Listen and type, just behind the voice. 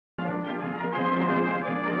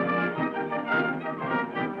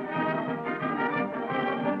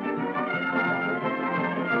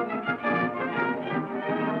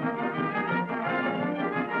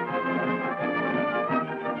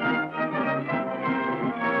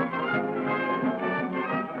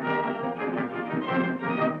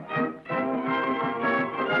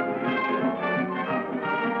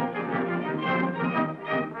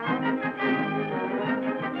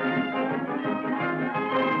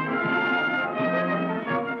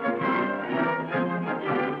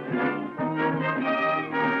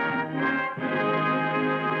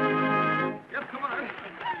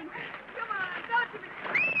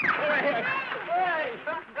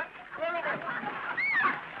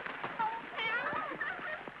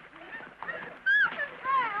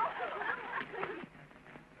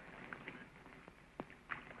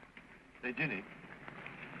Hey, Ginny,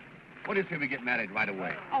 what do you say we get married right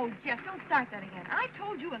away? Oh, Jeff, don't start that again. I've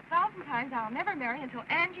told you 1,000 times I'll never marry until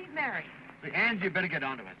Angie's married. See, Angie better get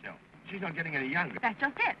on to herself. She's not getting any younger. That's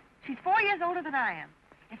just it. She's 4 years older than I am.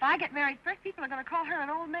 If I get married first, people are going to call her an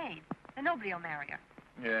old maid. Then nobody will marry her.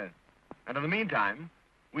 Yes. And in the meantime,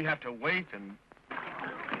 we have to wait and...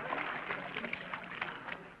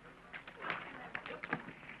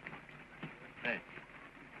 Hey,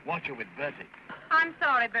 watch her with Bertie. I'm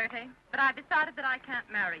sorry, Bertie, but I've decided that I can't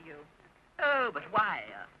marry you. Oh, but why?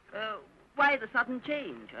 Why the sudden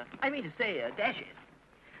change? I mean to say, dash it.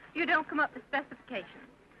 You don't come up with specifications.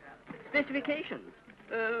 Specifications?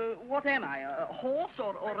 What am I, a horse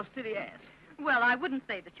or a silly ass? Well, I wouldn't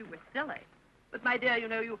say that you were silly. But, my dear, you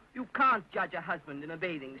know, you can't judge a husband in a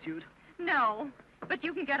bathing suit. No, but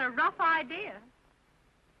you can get a rough idea.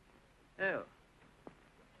 Oh.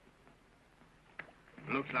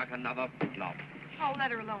 Looks like another flop. Oh,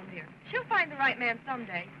 let her alone, dear. She'll find the right man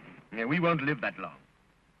someday. Yeah, we won't live that long.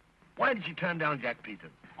 Why did she turn down Jack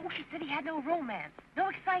Keaton? Oh, she said he had no romance, no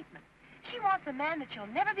excitement. She wants a man that she'll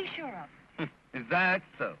never be sure of. Is that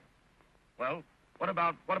so? Well, what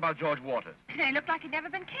about George Waters? They look like he'd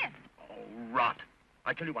never been kissed. Oh, rot.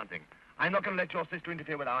 I tell you one thing. I'm not going to let your sister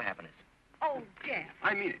interfere with our happiness. Oh, Jeff.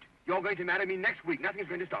 I mean it. You're going to marry me next week. Nothing's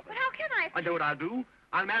going to stop us. But how can I? I know what I'll do.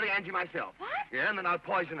 I'll marry Angie myself. What? Yeah, and then I'll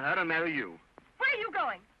poison her and marry you. Where are you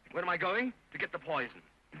going? Where am I going? To get the poison.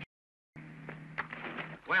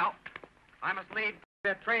 Well, I must leave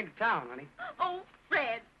that train to town, honey. Oh,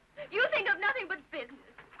 Fred, you think of nothing but business.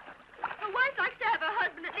 A wife likes to have her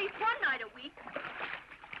husband at least one night a week.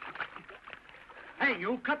 Hey,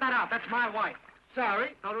 you, cut that out. That's my wife.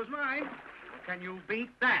 Sorry, thought it was mine. Can you beat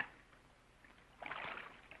that?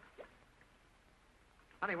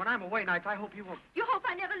 Honey, when I'm away nights, I hope you won't... You hope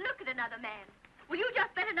I never look at another man. Well, you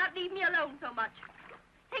just better not leave me alone so much.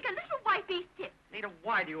 Take a little wifey's tip. Nita,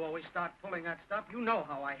 why do you always start pulling that stuff? You know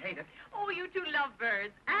how I hate it. Oh, you two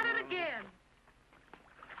lovebirds. At it again.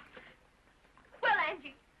 Well,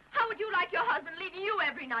 Angie, how would you like your husband leaving you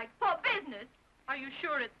every night for business? Are you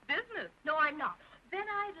sure it's business? No, I'm not. Then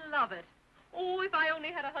I'd love it. Oh, if I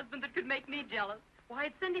only had a husband that could make me jealous. Why,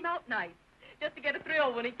 I'd send him out nights, just to get a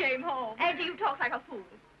thrill when he came home. Angie, you talk like a fool.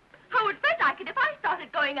 How would Fred like it if I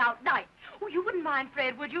started going out nights? Oh, you wouldn't mind,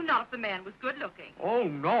 Fred, would you? Not if the man was good-looking. Oh,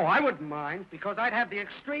 no, I wouldn't mind, because I'd have the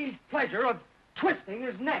extreme pleasure of twisting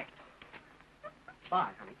his neck. Bye,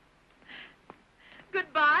 honey.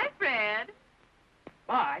 Goodbye, Fred.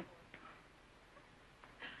 Bye.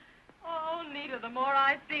 Oh, Nita, the more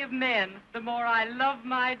I see of men, the more I love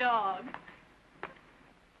my dog.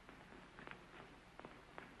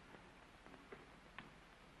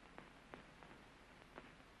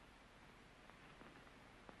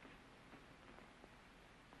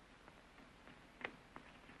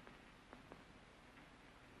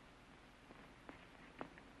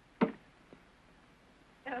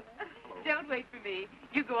 Don't wait for me.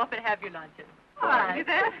 You go up and have your luncheon. All right. You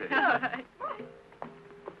there? Okay. All right.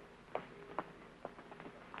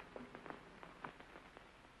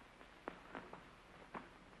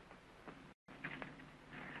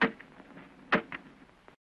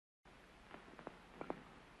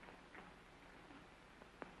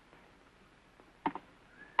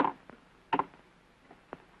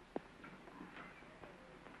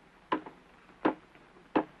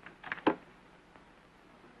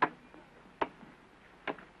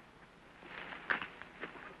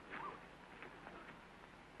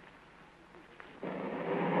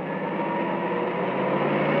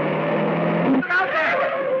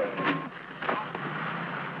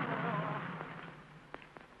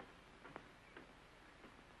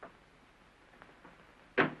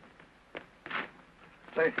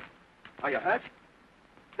 Say, are you hurt?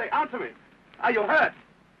 Say, answer me. Are you hurt?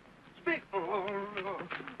 Speak.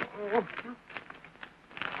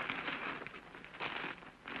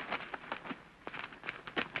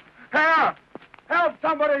 Help! Help,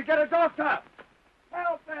 somebody! Get a doctor!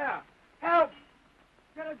 Help there! Help!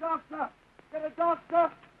 Get a doctor! Get a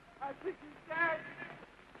doctor! I think he's dead!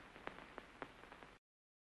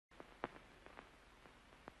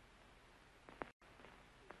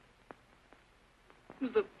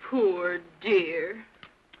 The poor dear.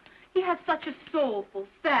 He has such a soulful,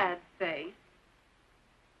 sad face.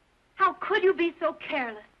 How could you be so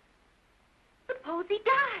careless? Suppose he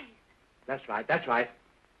dies. That's right, that's right.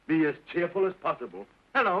 Be as cheerful as possible.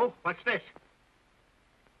 Hello, what's this?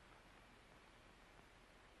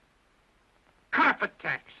 Carpet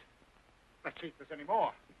tax. Let's see if there's any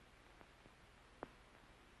more.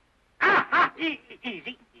 Easy,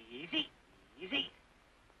 easy, easy.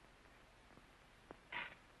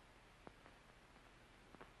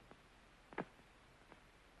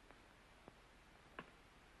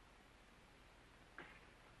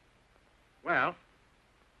 Well,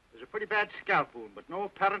 there's a pretty bad scalp wound, but no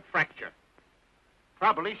apparent fracture.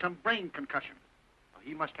 Probably some brain concussion.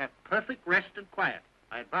 He must have perfect rest and quiet.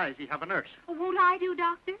 I advise he have a nurse. Oh, won't I do,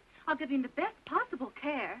 Doctor? I'll give him the best possible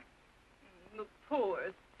care. The poor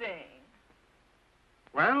thing.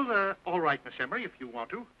 Well, all right, Miss Emery, if you want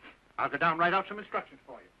to. I'll go down and write out some instructions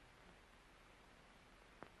for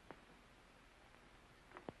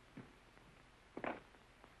you.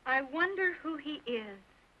 I wonder who he is.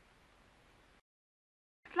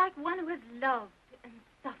 It's like one who has loved and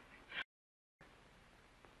suffered.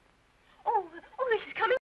 Oh, he's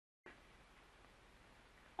coming.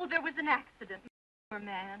 Oh, there was an accident, poor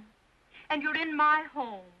man. And you're in my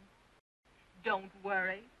home. Don't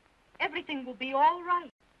worry. Everything will be all right.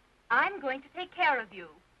 I'm going to take care of you.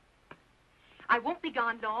 I won't be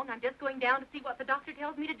gone long. I'm just going down to see what the doctor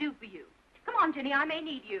tells me to do for you. Come on, Jenny, I may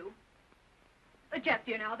need you. Jeff,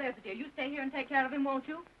 dear, now, there's a dear. You stay here and take care of him, won't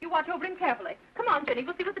you? You watch over him carefully. Come on, Jenny,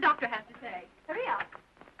 we'll see what the doctor has to say. Hurry up.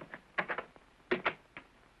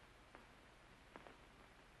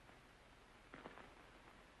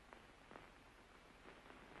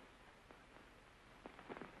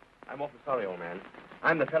 I'm awfully sorry, old man.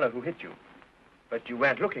 I'm the fellow who hit you. But you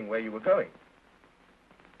weren't looking where you were going.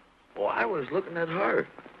 Oh, I was looking at her.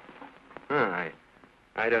 I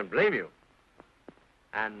don't blame you.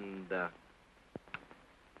 And,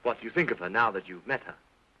 what do you think of her now that you've met her?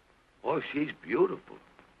 Oh, she's beautiful.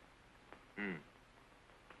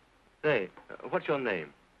 Say, what's your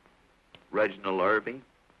name? Reginald Irving.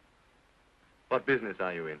 What business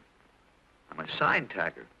are you in? I'm a sign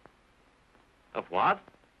tacker. Of what?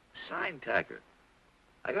 Sign tacker.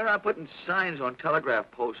 I got around putting signs on telegraph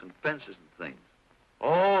posts and fences and things.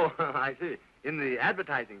 Oh, I see. In the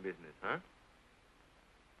advertising business, huh?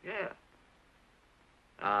 Yeah.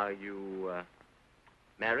 Are you,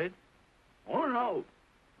 married? Oh, no.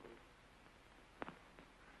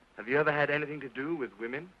 Have you ever had anything to do with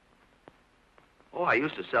women? Oh, I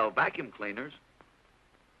used to sell vacuum cleaners.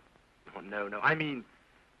 Oh, no. I mean,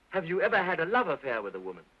 have you ever had a love affair with a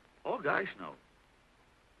woman? Oh, gosh, no.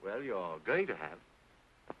 Well, you're going to have.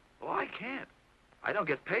 Oh, I can't. I don't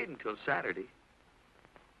get paid until Saturday.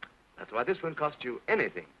 That's why this won't cost you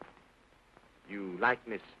anything. You like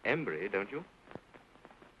Miss Embry, don't you?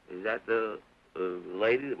 Is that the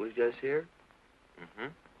lady that was just here? Mm-hmm.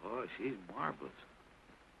 Oh, she's marvelous.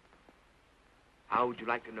 How would you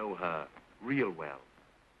like to know her real well?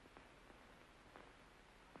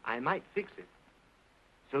 I might fix it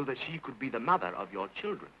so that she could be the mother of your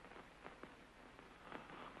children.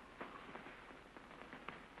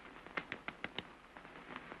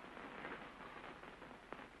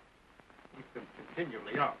 Keep them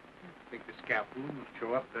continually up. I think the scalp wound will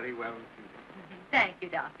show up very well in the future. Thank you,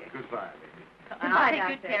 Doctor. Goodbye, lady. I'll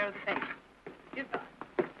take good care of the patient.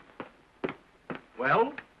 Goodbye.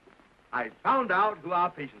 Well, I found out who our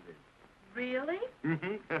patient is. Really?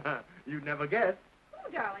 Mm-hmm. You'd never guess. Oh,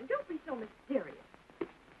 darling, don't be so mysterious.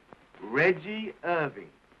 Reggie Irving.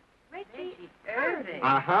 Reggie Irving.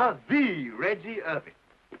 Uh-huh, the Reggie Irving.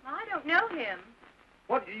 I don't know him.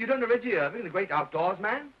 What, you don't know Reggie Irving, the great outdoors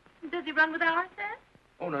man? Does he run with ours, then?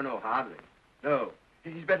 Oh, no, hardly. No,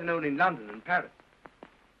 he's better known in London and Paris.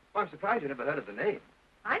 Well, I'm surprised you never heard of the name.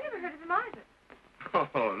 I never heard of him either.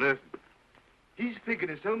 Oh, listen. He's figured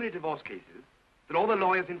in so many divorce cases that all the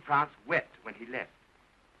lawyers in France wept when he left.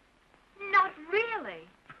 Not really.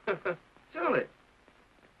 Surely.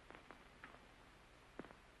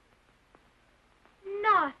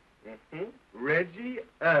 Not Mm-hmm. Reggie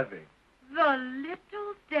Irving. the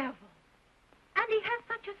little devil. And he has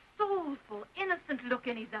such a soulful, innocent look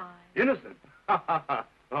in his eyes. Innocent?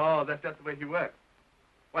 Oh, that's just the way he works.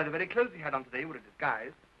 Why, the very clothes he had on today were a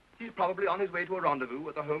disguise. He's probably on his way to a rendezvous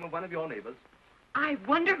at the home of one of your neighbors. I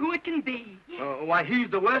wonder who it can be. Why, he's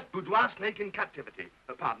the worst boudoir snake in captivity.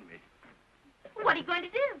 Pardon me. What are you going to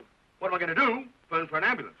do? What am I going to do? Phone for an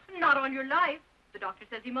ambulance. Not on your life. The doctor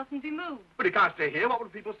says he mustn't be moved. But he can't stay here. What will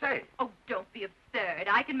people say? Oh, don't be absurd.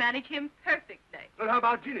 I can manage him perfectly. Well, how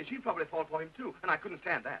about Ginny? She'd probably fall for him, too, and I couldn't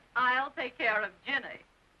stand that. I'll take care of Jenny.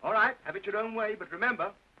 All right, have it your own way, but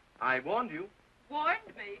remember, I warned you. Warned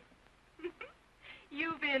me.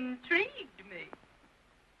 You've intrigued me.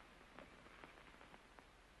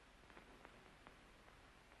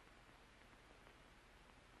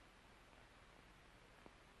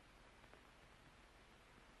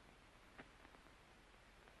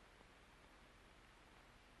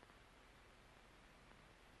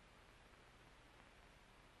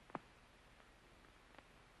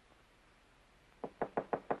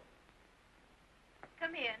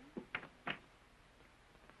 Come in.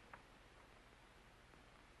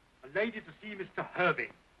 A lady to see Mr. Irving.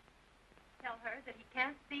 Tell her that he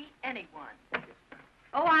can't see anyone.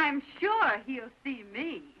 Oh, I'm sure he'll see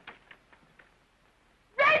me.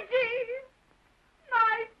 Reggie!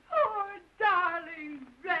 My poor darling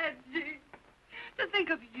Reggie. To think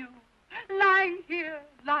of you lying here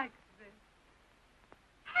like this.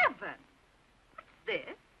 Heaven! What's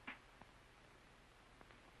this?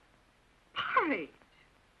 Porridge.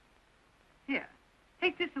 Here,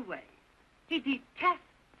 take this away. He detests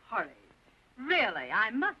porridge. Really, I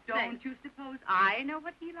must say. Don't you suppose I know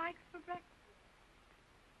what he likes for breakfast?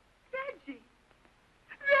 Reggie!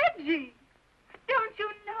 Reggie! Don't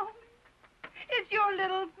you know me? It's your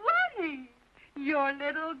little Gwenny. Your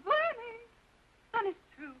little Gwenny. Honest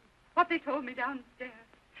true, what they told me downstairs.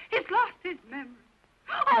 He's lost his memory.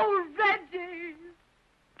 Oh, Reggie!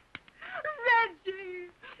 Reggie!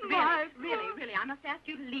 Really, I must ask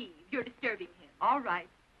you to leave. You're disturbing him. All right,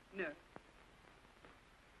 nurse.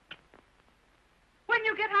 When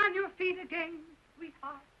you get on your feet again,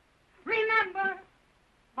 sweetheart, remember,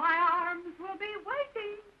 my arms will be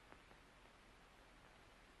waiting.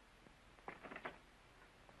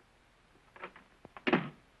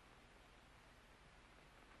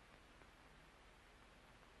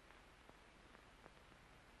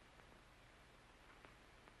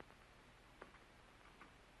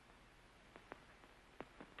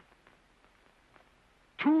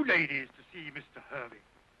 Two ladies to see Mr. Hervey.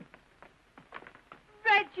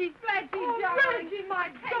 Reggie, darling. Reggie,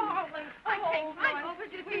 my darling. I'm over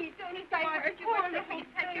to please don't take your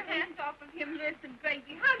hands off of him. Listen,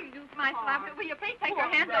 baby, how do you use my slap? Will you please take your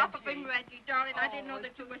hands off of him, Reggie, darling? I didn't know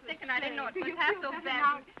that you were sick, and I didn't know it was half so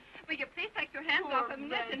bad. Will you please take your hands off him?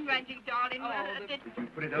 Listen, Reggie, darling. Did you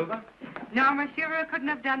put it over? No, Monsieur couldn't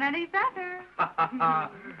have done any better.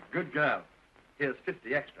 Good girl. Here's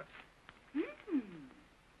 50 extra.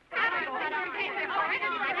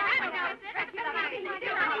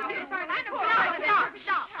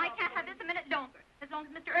 Stop. I can't have this a minute longer. As long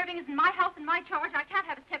as Mr. Irving is in my house and my charge, I can't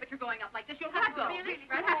have his temperature going up like this. You'll have to go. Really?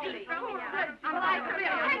 Right, have to leave.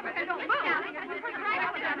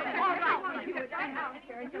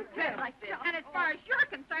 And as far as you're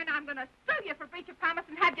concerned, I'm going to sue you for breach of promise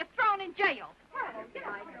and have you thrown in jail.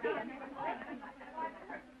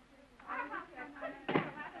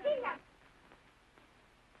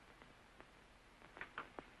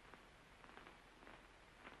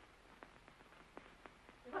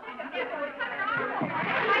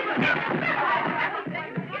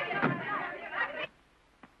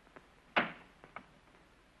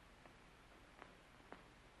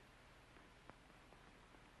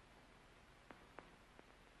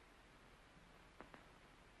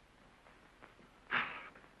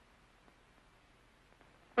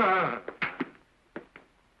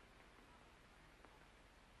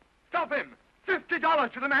 Stop him!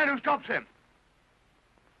 $50 to the man who stops him.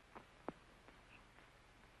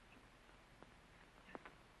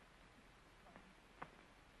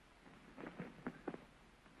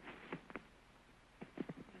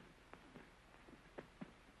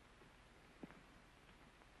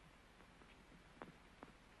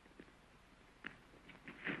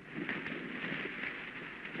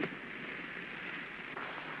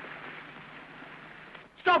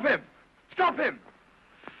 Stop him! Stop him!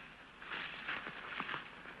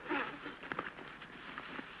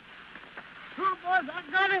 Oh, boys, I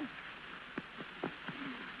got him.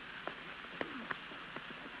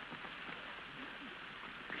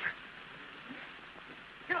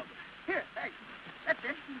 Here, hey, that's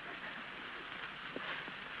it.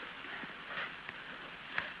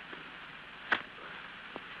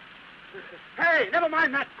 Hey, never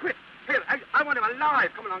mind that. Quit. Here, I want him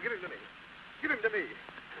alive. Come along, give him to me. Give him to me.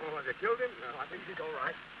 Oh, have you killed him? No, I think he's all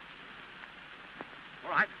right.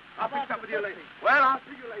 All right. I'll fix up with you later. Well, I'll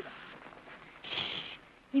see you later.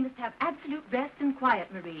 He must have absolute rest and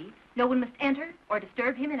quiet, Marie. No one must enter or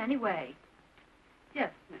disturb him in any way.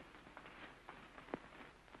 Yes, miss.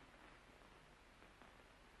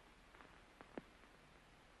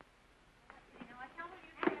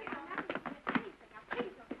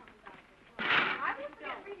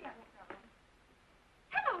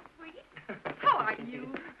 Hello, sweetie. How are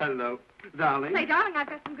you? Hello, darling. Say, darling, I've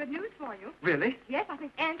got some good news for you. Really? Yes, I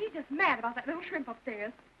think Angie's just mad about that little shrimp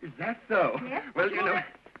upstairs. Is that so? Yes. Well, you know...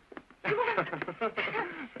 She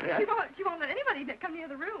won't let anybody come near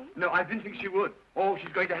the room. No, I didn't think she would. Oh,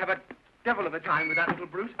 she's going to have a devil of a time with that little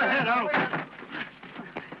brute. Hello.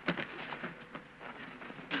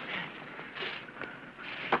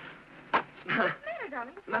 What's the matter,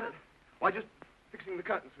 darling? What's the matter? Why, just fixing the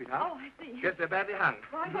curtains, sweetheart. Oh, I see. Yes, they're badly hung.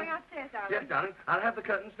 Well, I'm going outstairs, darling. Yes, darling. I'll have the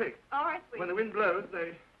curtains fixed. All right, sweetie. When the wind blows,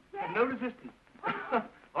 they have no resistance. All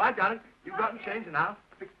right, darling. You've gotten change, and I'll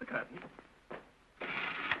fix the curtains.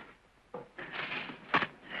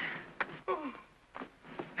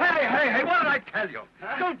 I tell you?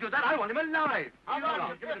 Huh? Don't do that. I want him alive. Come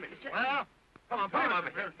on, give it to me. Well, come on, put him over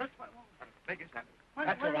here. Make it happen.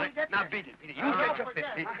 That's all right. Now beat it, beat it. You get your 50.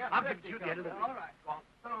 I'll give it to you at the end of the week. All right. Go on.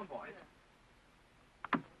 Come on, boys.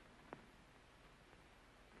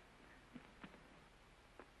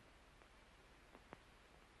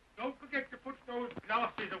 Don't forget to put those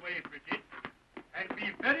glasses away, Bridget, and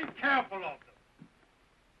be very careful of them.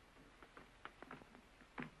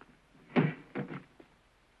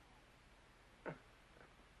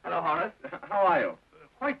 Hello, Horace. How are you?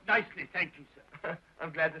 Quite nicely, thank you, sir.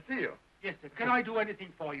 I'm glad to see you. Yes, sir. Can I do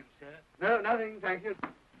anything for you, sir? No, nothing, thank you.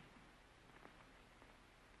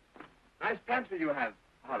 Nice pantry you have,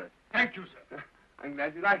 Horace. Thank you, sir. I'm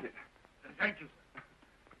glad you like it. Thank you,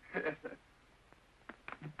 sir. Yes, sir.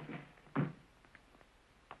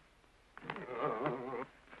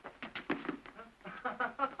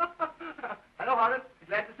 Hello, Horace.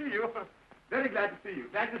 Glad to see you. Very glad to see you.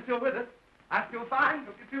 Glad you're still with us. I feel fine.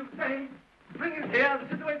 Hope you feel the same. Bring us here.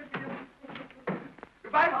 This is the way to feel.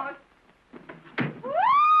 Goodbye, Horace.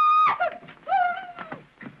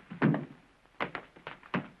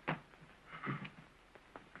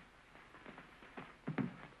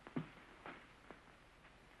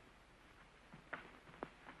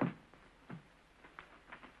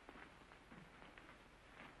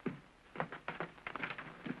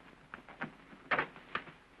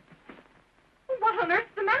 What on earth's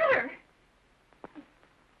the matter?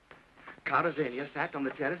 Casanova sat on the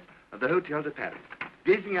terrace of the Hotel de Paris,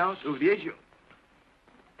 gazing out over the azure.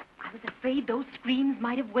 I was afraid those screams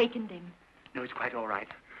might have wakened him. No, it's quite all right.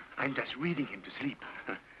 I'm just reading him to sleep.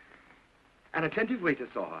 An attentive waiter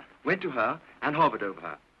saw her, went to her, and hovered over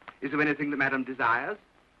her. Is there anything that Madame desires?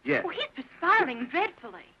 Yes. Oh, he's perspiring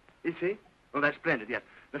dreadfully. Is he? Oh, that's splendid, yes.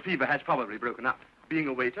 The fever has probably broken up. Being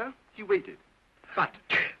a waiter, he waited. But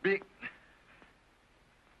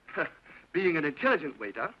being an intelligent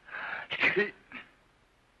waiter, he...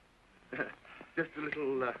 just a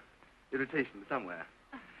little irritation somewhere.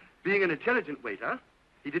 Being an intelligent waiter,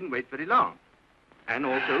 he didn't wait very long. And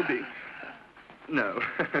also being... No,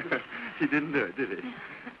 he didn't do it, did he?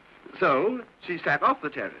 So, she sat off the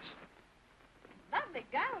terrace. Lovely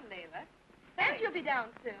gown, Leila. Thanks, you'll be down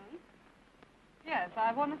soon. Yes,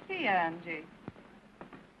 I want to see Angie.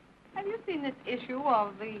 Have you seen this issue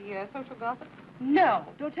of the social gossip? No.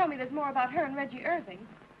 Don't tell me there's more about her and Reggie Irving.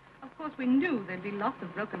 Of course, we knew there'd be lots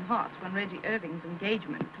of broken hearts when Reggie Irving's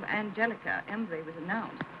engagement to Angelica Embry was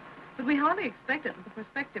announced. But we hardly expected that the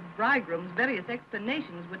prospective bridegroom's various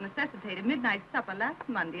explanations would necessitate a midnight supper last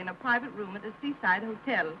Monday in a private room at the Seaside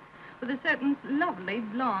Hotel with a certain lovely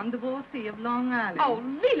blonde divorcee of Long Island. Oh,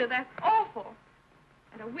 Leila, that's awful.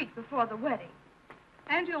 And a week before the wedding.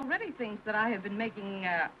 Angie already thinks that I have been making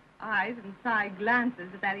eyes and side glances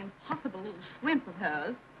at that impossible little shrimp of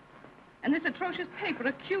hers. And this atrocious paper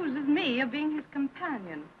accuses me of being his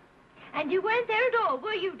companion. And you weren't there at all,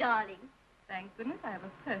 were you, darling? Thank goodness I have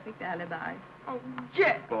a perfect alibi. Oh,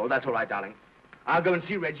 Jeff. Oh, that's all right, darling. I'll go and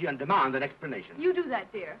see Reggie and demand an explanation. You do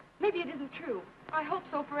that, dear. Maybe it isn't true. I hope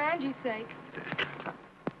so for Angie's sake.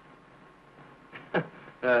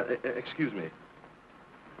 Excuse me.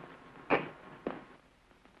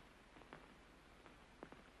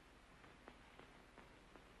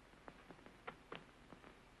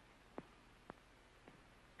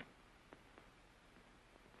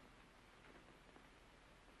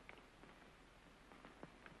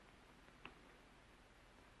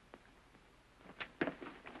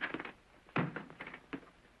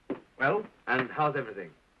 Well, and how's everything?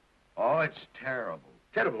 Oh, it's terrible.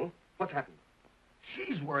 Terrible? What's happened?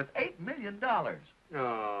 She's worth $8 million.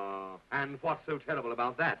 Oh, and what's so terrible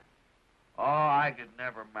about that? Oh, I could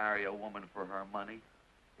never marry a woman for her money.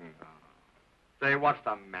 Say, what's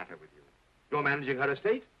the matter with you? You're managing her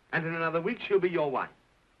estate, and in another week she'll be your wife.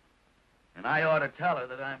 And I ought to tell her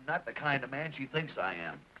that I'm not the kind of man she thinks I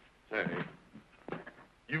am. Say,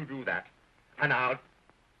 you do that. And I'll...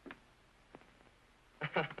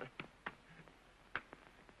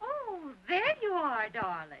 Oh, there you are,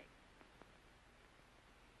 darling.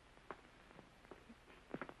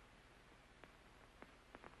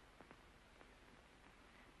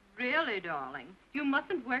 Really, darling, you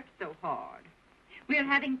mustn't work so hard. We're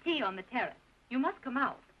having tea on the terrace. You must come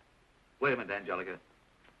out. Wait a minute, Angelica.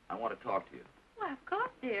 I want to talk to you. Why, of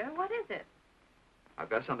course, dear. What is it? I've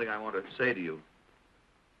got something I want to say to you.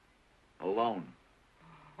 Alone.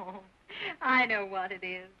 Oh, I know what it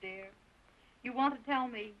is, dear. You want to tell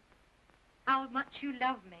me how much you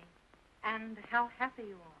love me and how happy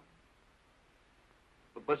you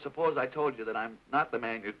are. But suppose I told you that I'm not the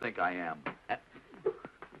man you think I am.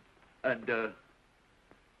 And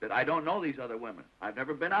that I don't know these other women. I've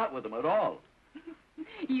never been out with them at all.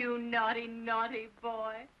 You naughty, naughty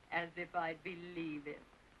boy. As if I'd believe it.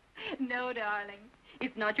 No, darling.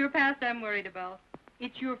 It's not your past I'm worried about.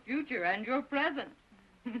 It's your future and your present.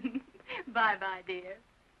 Bye-bye, dear.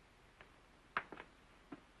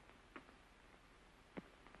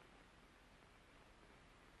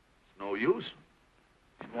 It's no use.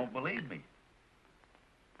 She won't believe me.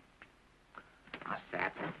 Ah,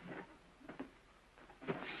 Sap.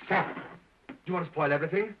 Sap. Do you want to spoil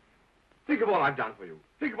everything? Think of all I've done for you.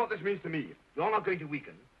 Think of what this means to me. You're not going to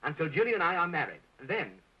weaken until Ginny and I are married. And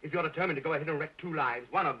then, if you're determined to go ahead and wreck 2 lives,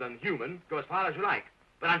 one of them human, go as far as you like.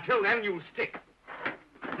 But until then, you'll stick.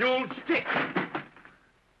 You'll stick.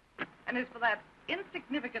 And as for that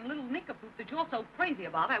insignificant little nincompoop that you're so crazy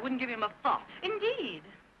about, I wouldn't give him a thought. Indeed.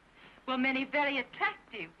 Well, many very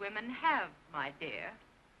attractive women have, my dear.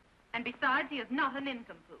 And besides, he is not an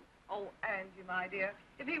nincompoop. Oh, Angie, my dear,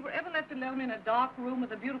 if he were ever left alone in a dark room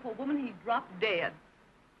with a beautiful woman, he'd drop dead.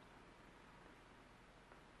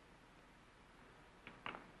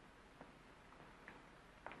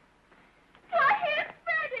 Why, here's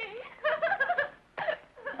Freddie!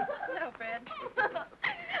 Hello, Fred.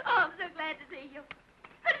 Oh, I'm so glad to see you.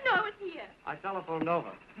 I didn't know I was here. I telephoned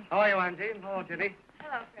over. How are you, Auntie? Hello, Ginny.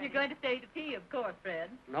 Hello, Fred. You're going to stay to tea, of course, Fred.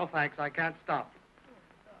 No, thanks. I can't stop.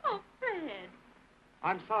 Oh, Fred.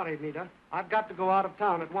 I'm sorry, Nita. I've got to go out of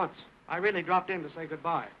town at once. I really dropped in to say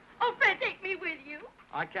goodbye. Oh, Fred, take me with you.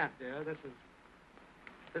 I can't, dear. This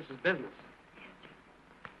is business.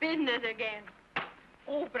 Business again.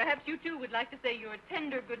 Oh, perhaps you two would like to say your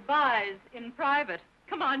tender goodbyes in private.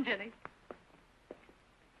 Come on, Jenny.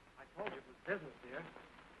 I told you it was business, dear.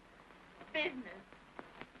 Business.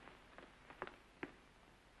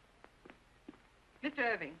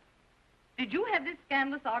 Mr. Irving, did you have this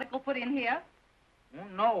scandalous article put in here? Oh,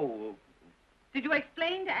 no. Did you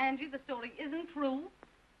explain to Angie the story isn't true?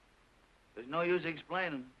 There's no use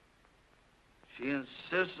explaining. She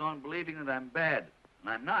insists on believing that I'm bad. And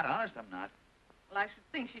I'm not. Honest, I'm not. Well, I should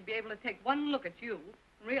think she'd be able to take one look at you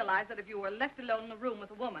and realize that if you were left alone in the room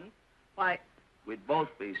with a woman, why... We'd both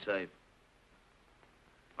be safe.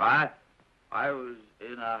 I was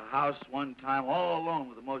in a house one time all alone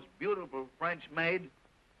with the most beautiful French maid.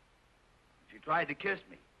 She tried to kiss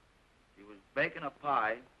me. She was baking a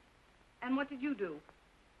pie. And what did you do?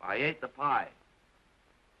 I ate the pie.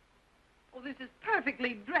 Oh, this is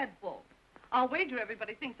perfectly dreadful. I'll wager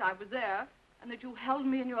everybody thinks I was there and that you held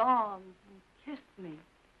me in your arms and kissed me.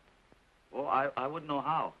 Oh, I wouldn't know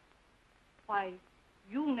how. Why,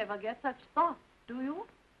 you never get such thoughts, do you?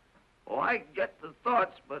 Oh, I get the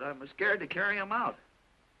thoughts, but I'm scared to carry them out.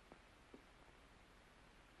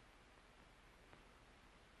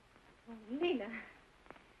 Oh, Lena,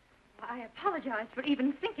 I apologize for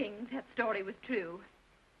even thinking that story was true.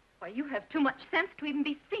 Why, you have too much sense to even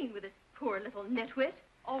be seen with this poor little nitwit.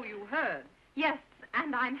 Oh, you heard? Yes,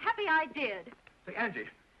 and I'm happy I did. Say, Angie,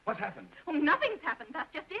 what's happened? Oh, nothing's happened.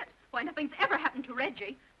 That's just it. Why, nothing's ever happened to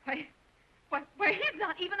Reggie. Why, he's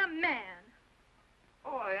not even a man.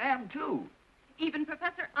 Oh, I am, too. Even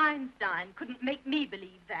Professor Einstein couldn't make me believe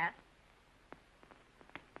that.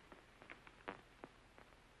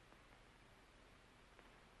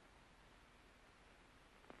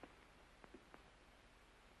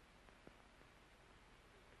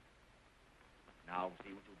 Now,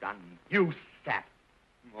 see what you've done. You sap.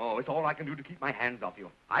 Oh, it's all I can do to keep my hands off you.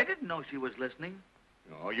 I didn't know she was listening.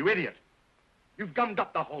 Oh, you idiot. You've gummed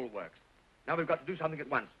up the whole works. Now we've got to do something at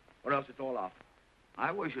once, or else it's all off.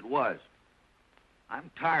 I wish it was. I'm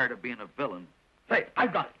tired of being a villain. Say,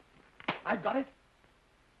 I've got it. I've got it.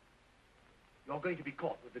 You're going to be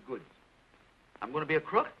caught with the goods. I'm going to be a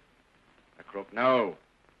crook? A crook? No.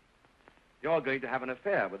 You're going to have an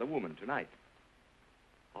affair with a woman tonight.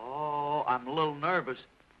 Oh, I'm a little nervous.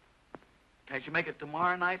 Can't you make it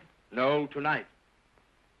tomorrow night? No, tonight.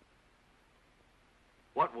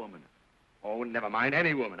 What woman? Oh, never mind.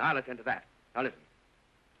 Any woman. I'll attend to that. Now, listen.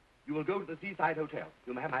 You will go to the Seaside Hotel.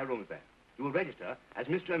 You'll have my rooms there. You will register as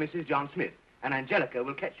Mr. and Mrs. John Smith, and Angelica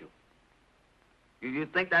will catch you. You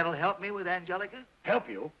think that'll help me with Angelica? Help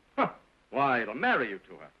you? Huh. Why, it'll marry you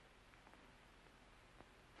to her.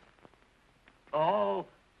 Oh,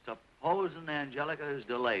 supposing Angelica is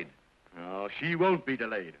delayed. No, she won't be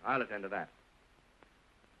delayed. I'll attend to that.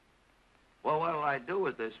 Well, what'll I do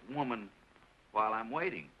with this woman while I'm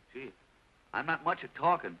waiting? Gee, I'm not much at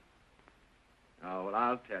talking. Oh, well,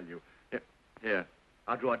 I'll tell you. Here,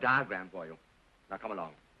 I'll draw a diagram for you. Now, come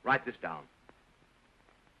along. Write this down.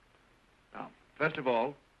 Now, first of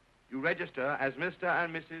all, you register as Mr.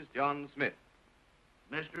 and Mrs. John Smith.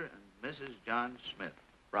 Mr. and Mrs. John Smith.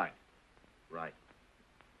 Right. Right.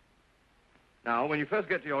 Now, when you first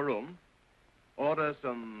get to your room, order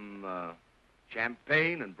some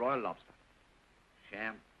champagne and broiled lobster.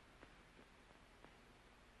 Can't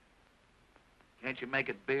you make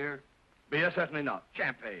it beer? Beer, certainly not.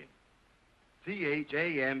 Champagne.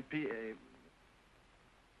 Champa.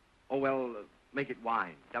 Oh, well, make it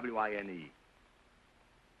wine. W-I-N-E.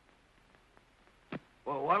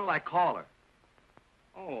 Well, what'll I call her?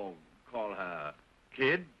 Oh, call her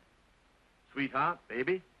kid, sweetheart,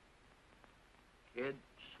 baby. Kid,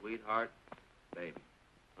 sweetheart, baby.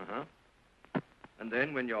 Uh-huh. And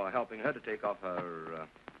then when you're helping her to take off her...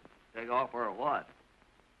 Take off her what?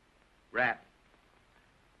 wrap.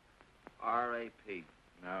 R-A-P.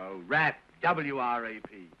 No, wrap.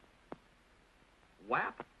 W-R-A-P.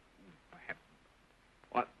 WAP?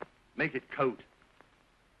 What? Make it coat.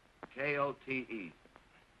 K-O-T-E.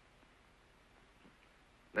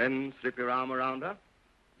 Then slip your arm around her.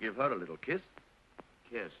 Give her a little kiss.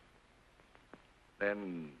 Kiss.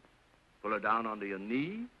 Then pull her down onto your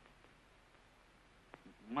knee.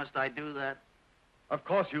 Must I do that? Of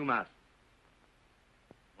course you must.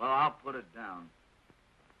 Well, I'll put it down.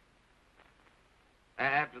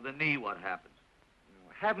 After the knee, what happens?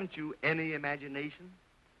 Haven't you any imagination?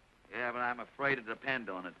 Yeah, but I'm afraid to depend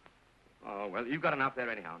on it. Oh, well, you've got enough there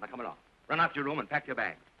anyhow. Now, come along. Run up to your room and pack your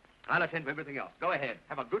bag. I'll attend to everything else. Go ahead.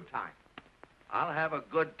 Have a good time. I'll have a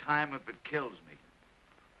good time if it kills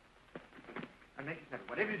me. And make it simple.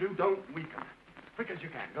 Whatever you do, don't weaken. Quick as you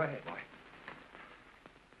can. Go ahead, boy.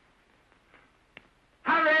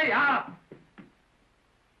 Hurry up!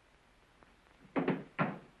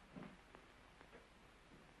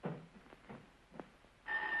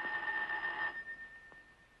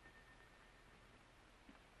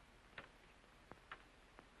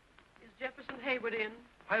 Is Jefferson Hayward in?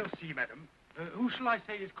 I'll see, madam. Who shall I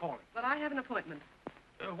say is calling? But I have an appointment.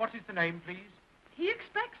 What is the name, please? He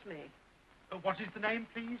expects me. What is the name,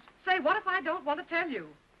 please? Say, what if I don't want to tell you?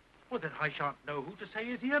 Well, then I shan't know who to say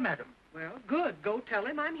is here, madam. Well, good. Go tell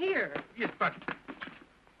him I'm here. Yes, but...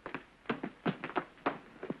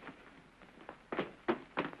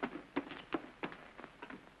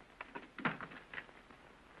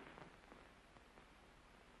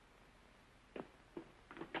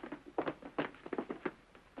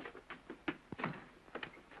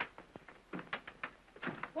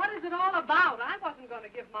 What is it all about? I wasn't going to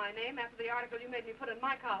give my name after the article you made me put in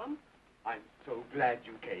my column. I'm so glad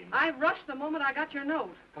you came. I rushed the moment I got your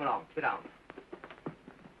note. Come along. Sit down.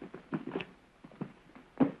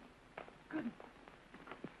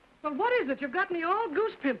 Well, what is it? You've got me all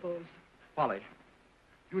goose pimples. Polly,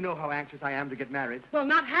 you know how anxious I am to get married. Well,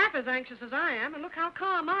 not half as anxious as I am, and look how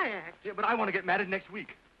calm I act. Yeah, but I want to get married next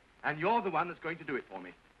week. And you're the one that's going to do it for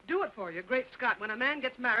me. Do it for you. Great Scott, when a man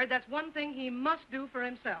gets married, that's one thing he must do for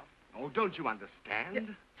himself. Oh, don't you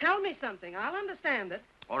understand? Tell me something. I'll understand it.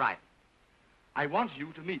 All right. I want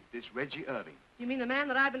you to meet this Reggie Irving. You mean the man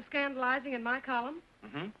that I've been scandalizing in my column?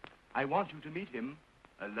 Mm-hmm. I want you to meet him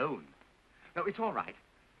alone. No, it's all right.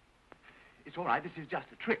 It's all right. This is just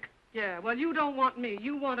a trick. Yeah, well, you don't want me.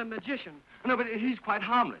 You want a magician. No, but he's quite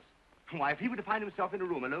harmless. Why, if he were to find himself in a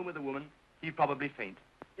room alone with a woman, he'd probably faint.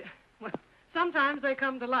 Yeah, well, sometimes they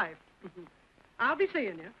come to life. I'll be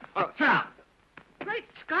seeing you. Oh, sit down. Great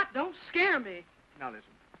Scott, don't scare me. Now, listen.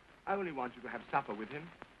 I only want you to have supper with him.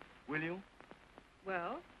 Will you?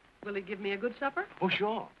 Well, will he give me a good supper? Oh,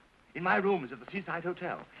 sure. In my rooms at the Seaside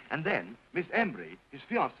Hotel. And then Miss Embry, his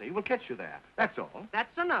fiancée, will catch you there. That's all.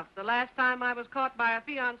 That's enough. The last time I was caught by a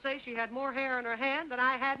fiancée, she had more hair in her hand than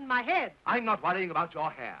I had in my head. I'm not worrying about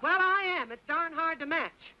your hair. Well, I am. It's darn hard to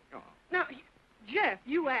match. Oh. Now, Jeff,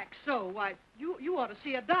 you act so. Why, you ought to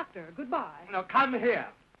see a doctor. Goodbye. Now, come here.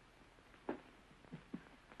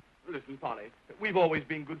 Listen, Polly, we've always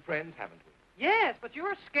been good friends, haven't we? Yes, but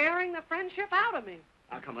you're scaring the friendship out of me.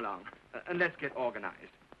 Now, come along, and let's get organized.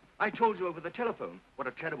 I told you over the telephone what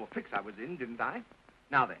a terrible fix I was in, didn't I?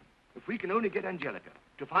 Now then, if we can only get Angelica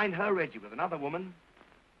to find her Reggie with another woman...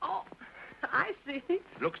 Oh, I see.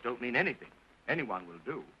 Looks don't mean anything. Anyone will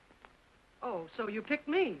do. Oh, so you picked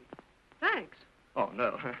me. Thanks. Oh,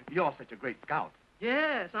 no. You're such a great scout.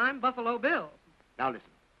 Yes, I'm Buffalo Bill. Now, listen.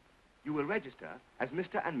 You will register as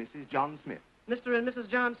Mr. and Mrs. John Smith. Mr. and Mrs.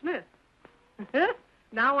 John Smith.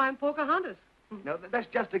 Now I'm Pocahontas. No, that's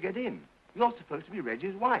just to get in. You're supposed to be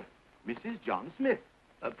Reggie's wife, Mrs. John Smith,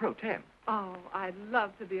 pro tem. Oh, I'd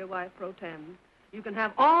love to be a wife pro tem. You can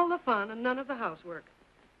have all the fun and none of the housework.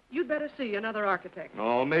 You'd better see another architect.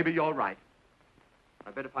 Oh, maybe you're right.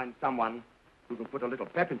 I'd better find someone who can put a little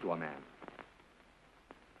pep into a man.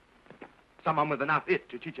 Someone with enough it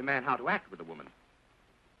to teach a man how to act with a woman.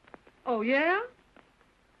 Oh, yeah?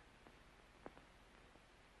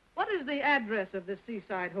 What What is the address of this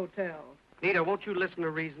seaside hotel? Nita, won't you listen to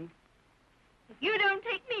reason? If you don't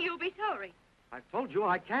take me, you'll be sorry. I've told you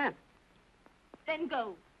I can't. Then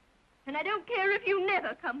go. And I don't care if you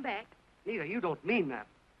never come back. Nita, you don't mean that.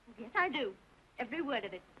 Yes, I do. Every word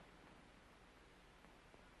of it.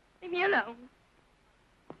 Leave me alone.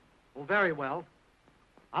 Well, very well.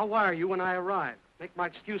 I'll wire you when I arrive. Make my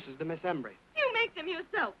excuses to Miss Embry. You make them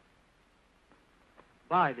yourself.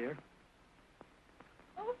 Bye, dear.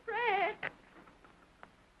 Oh, Fred.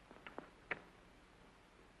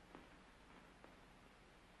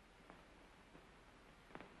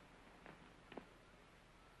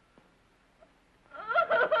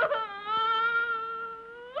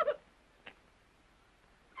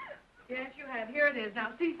 Yes, you have. Here it is.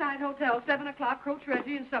 Now, Seaside Hotel, 7 o'clock, Coach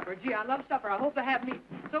Reggie and supper. Gee, I love supper. I hope they have me.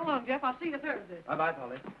 So long, Jeff. I'll see you Thursday. Bye-bye,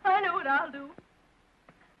 Polly. I know what I'll do.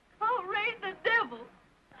 I'll raise the devil.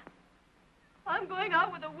 I'm going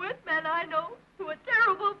out with the worst man I know to a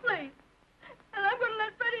terrible place. And I'm going to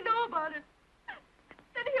let Freddie know about it.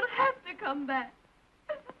 Then he'll have to come back.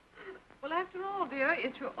 Well, after all, dear,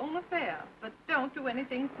 it's your own affair. But don't do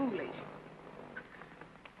anything foolish.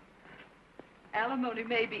 Alimony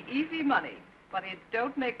may be easy money, but it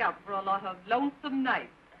don't make up for a lot of lonesome nights.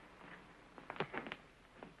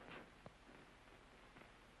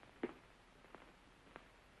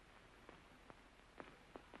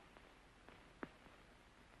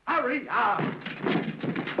 Hurry up!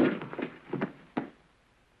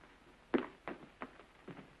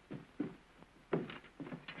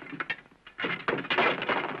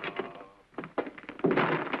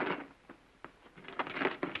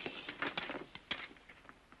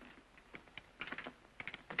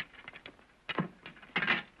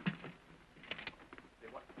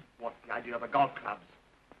 What's the idea of the golf clubs?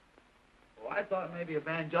 Oh, I thought maybe if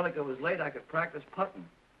Angelica was late, I could practice putting.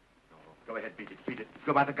 Go ahead, beat it.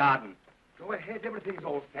 Go by the garden. Go ahead, everything's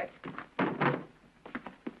all set.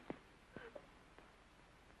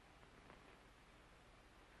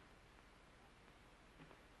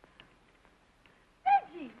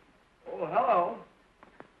 Reggie! Oh, hello.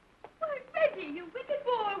 Why, Reggie, you wicked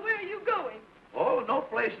boy, where are you going? Oh, no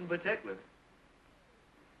place in particular.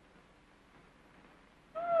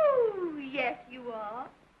 Oh, yes, you are.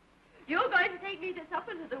 You're going to take me to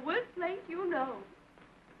supper to the worst place you know.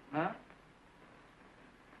 Huh?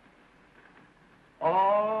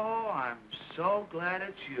 Oh, I'm so glad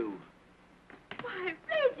it's you. Why,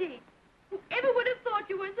 Reggie, whoever would have thought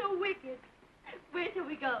you were so wicked? Where shall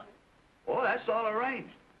we go? Oh, that's all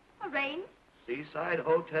arranged. Arranged? Seaside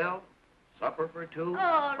Hotel, supper for two,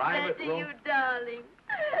 Oh, private Reggie, room. you darling.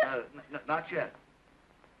 Not yet.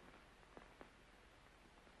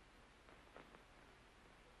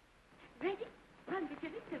 Reggie, I'm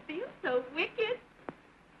beginning to feel so wicked.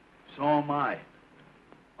 So am I.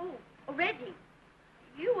 Oh, Reggie,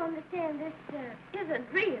 you understand this isn't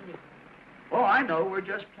really. Oh, I know. We're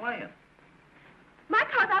just playing. My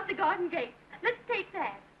car's out the garden gate. Let's take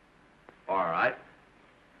that. All right.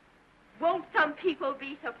 Won't some people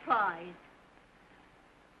be surprised?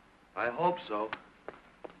 I hope so.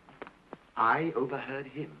 I overheard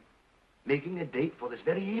him making a date for this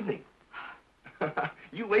very evening.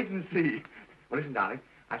 You wait and see. Well, listen, darling,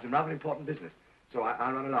 I have some rather important business, so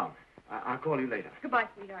I'll run along. I'll call you later. Goodbye,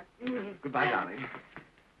 sweetheart. Goodbye, darling.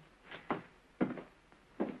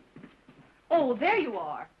 Oh, there you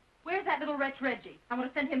are. Where's that little wretch, Reggie? I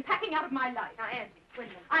want to send him packing out of my life. Now, Angie, wait a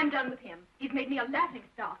minute. I'm done with him. He's made me a laughing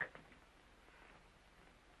stock.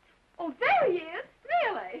 Oh, there he is.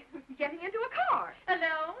 Really? Getting into a car.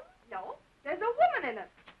 Alone? No. There's a woman in it.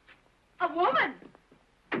 A woman?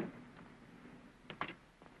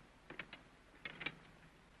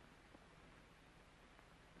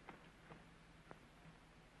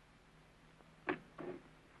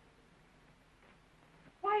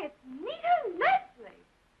 Why, it's Nita Leslie.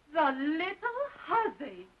 The little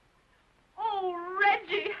hussy. Oh,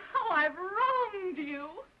 Reggie, how I've wronged you.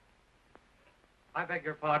 I beg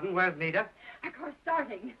your pardon. Where's Nita? Our car's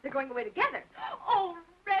starting. They're going away together. Oh,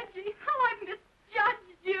 Reggie, how I've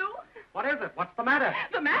misjudged you. What is it? What's the matter?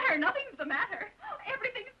 The matter? Nothing's the matter.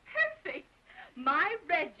 Everything's perfect. My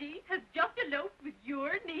Reggie has just eloped with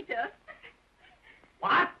your Nita.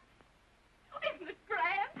 What? Isn't it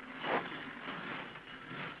grand?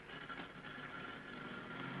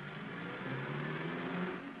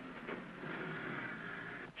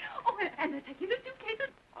 Oh, and they're taking the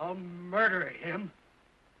suitcases. I'll murder him.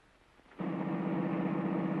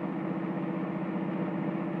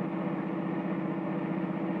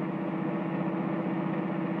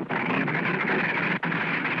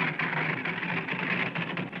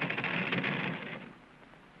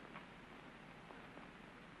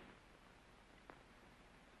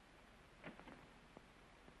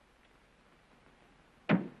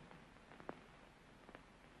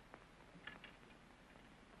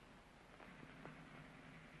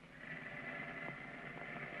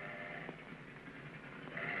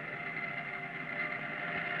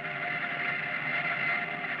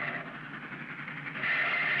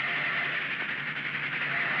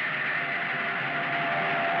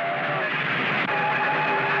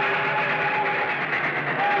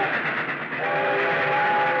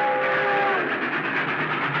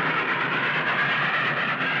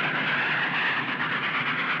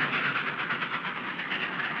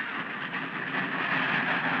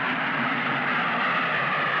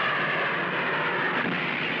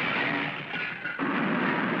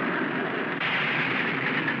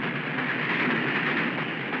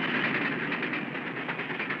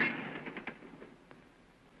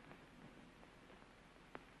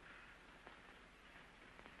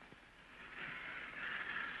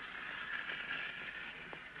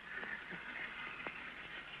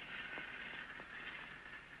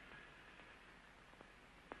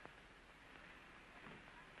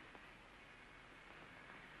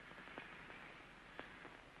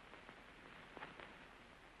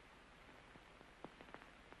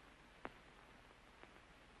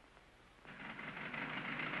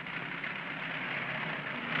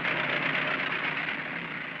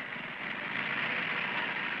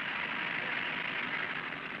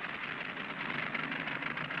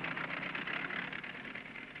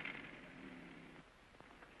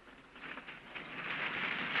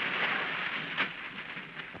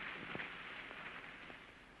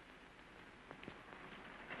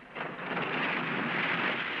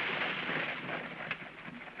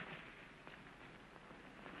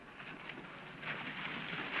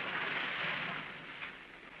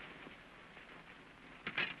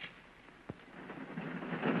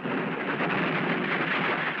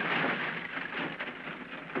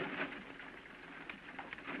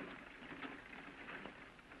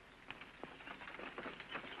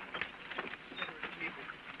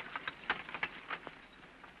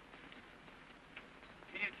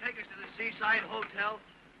 Seaside Hotel?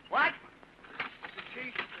 What?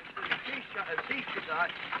 Seaside.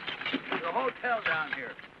 There's a hotel down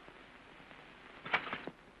here.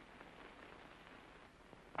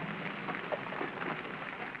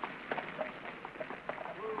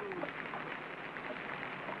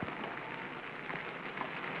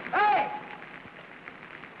 Hey!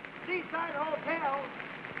 Seaside Hotel.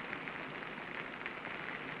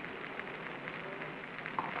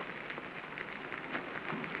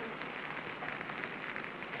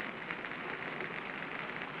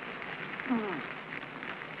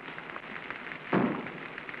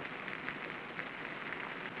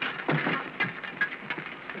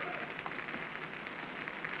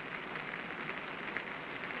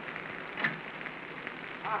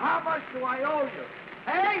 How much do I owe you?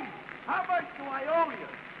 Hey, how much do I owe you?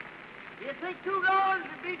 Do you think $2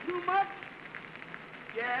 would be too much?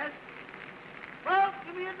 Yes. Well,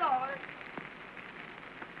 give me $1.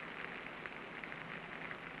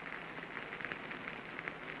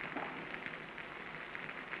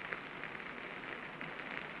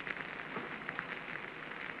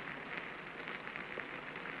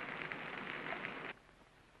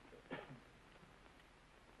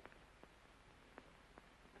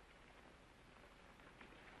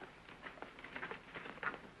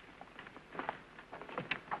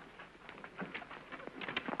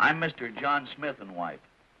 I'm Mr. John Smith and wife.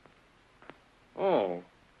 Oh.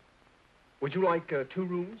 Would you like 2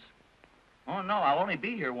 rooms? Oh, no, I'll only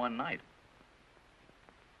be here one night.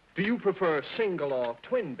 Do you prefer single or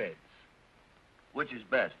twin beds? Which is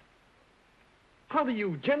best? How do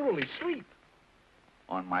you generally sleep?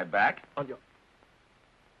 On my back? On your...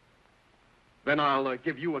 Then I'll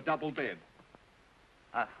give you a double bed.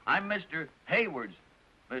 I'm Mr. Hayward's,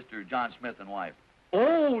 Mr. John Smith and wife.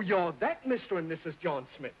 Oh, you're that Mr. and Mrs. John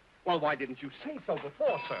Smith. Well, why didn't you say so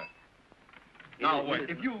before, sir? Now,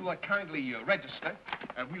 if you'll kindly register,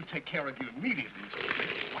 we'll take care of you immediately, Mr. Smith.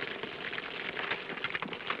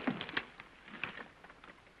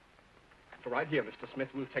 Right here, Mr. Smith.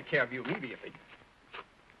 We'll take care of you immediately.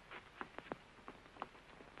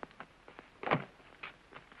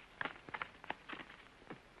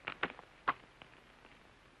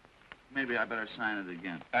 Maybe I better sign it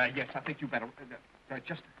again. Yes, I think you better...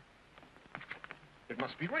 just... It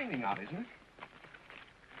must be raining out, isn't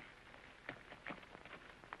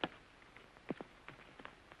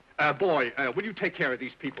it? Boy, will you take care of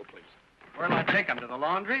these people, please? Where'll I take them? To the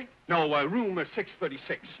laundry? No, room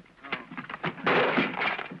 636.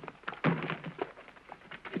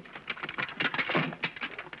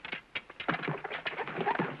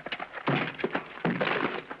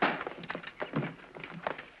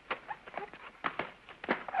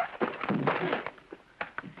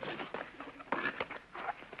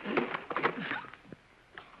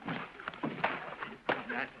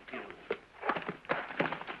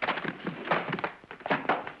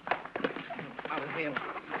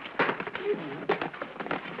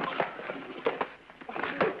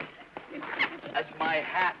 That's my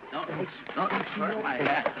hat. Don't hurt my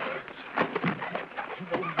hat.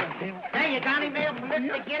 There you got him there from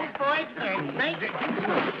Mr. Guinness, boys. Thank you.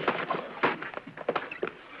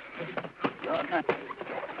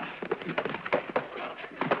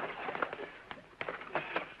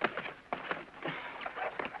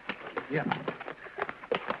 Yeah.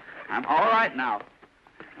 I'm all right now.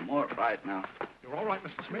 I'm all right now. You're all right,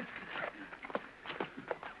 Mr. Smith?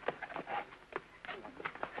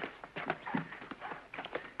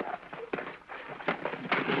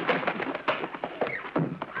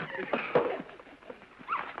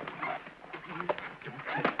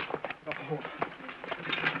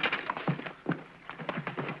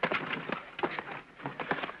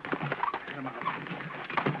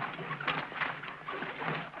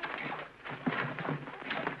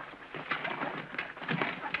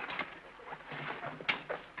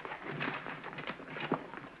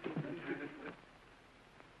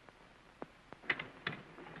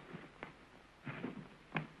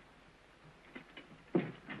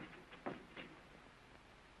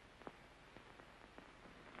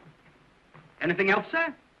 Anything else,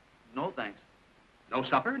 sir? No, thanks. No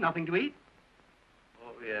supper? Nothing to eat?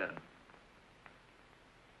 Oh, yeah.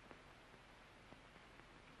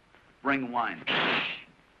 Bring wine.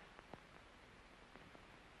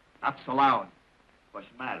 Not so loud. What's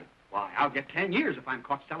the matter? Why, I'll get 10 years if I'm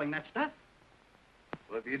caught selling that stuff.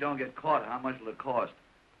 Well, if you don't get caught, how much will it cost?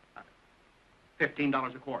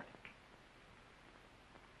 $15 a quart.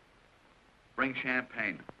 Bring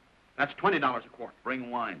champagne. That's $20 a quart. Bring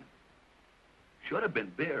wine. Should have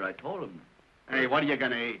been beer, I told him. Hey, what are you going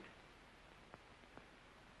to eat?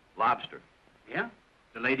 Lobster. Yeah?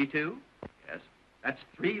 The lady, too? Yes. That's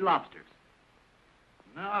 3 lobsters.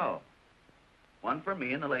 No. One for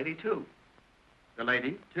me and the lady, too. The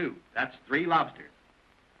lady, 2. That's 3 lobsters.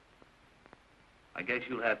 I guess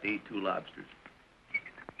you'll have to eat 2 lobsters.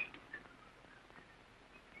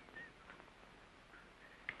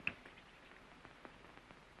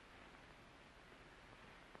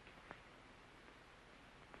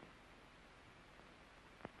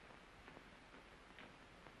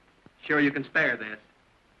 Sure you can spare this.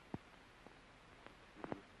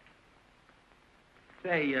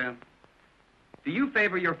 Say, do you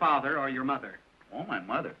favor your father or your mother? Oh, my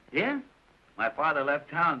mother. Yeah? My father left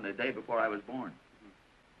town the day before I was born.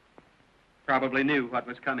 Probably knew what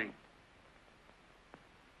was coming.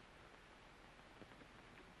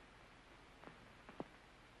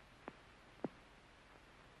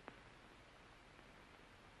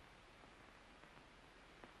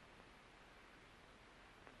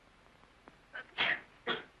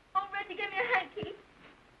 Oh, Reggie, give me a hanky.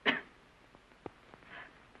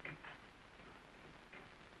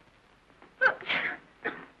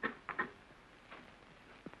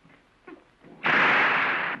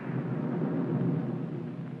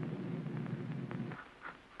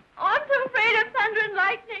 Oh, I'm so afraid of thunder and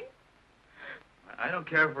lightning. I don't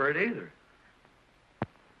care for it either.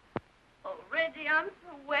 Oh, Reggie, I'm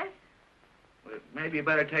so wet. Well, maybe you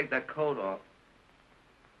better take that coat off.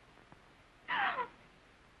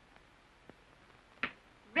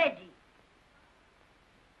 Reggie.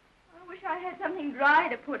 I wish I had something dry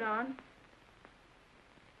to put on.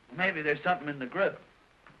 Maybe there's something in the grip.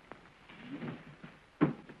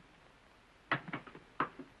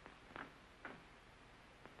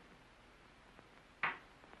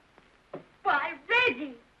 Why,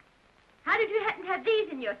 Reggie! How did you happen to have these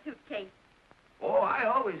in your suitcase? Oh, I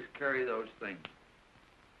always carry those things.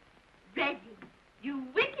 Reggie, you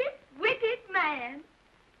wicked, wicked man.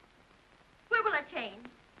 Where will I change?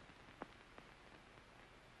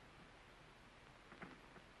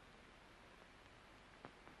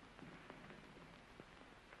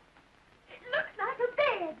 It looks like a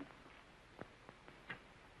bed.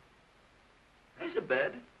 There's a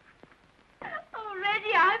bed. Oh,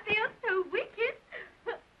 Reggie, I feel so wicked.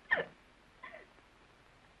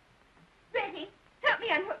 Reggie, help me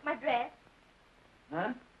unhook my dress.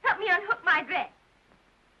 Huh? Help me unhook my dress.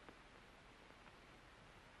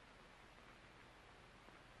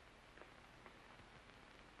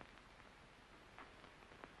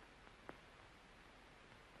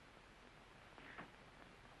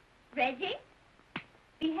 Reggie,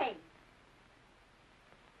 behave.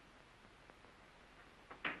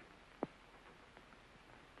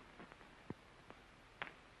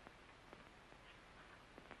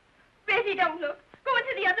 Reggie, don't look. Go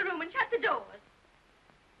into the other room and shut the doors.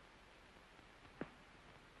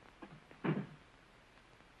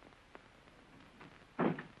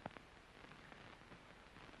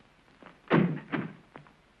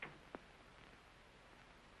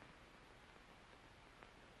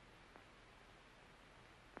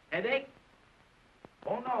 Headache?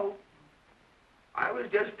 Oh, no. I was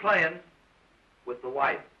just playing with the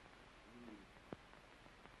wife.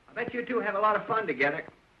 I bet you two have a lot of fun together.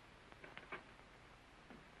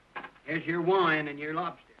 Here's your wine and your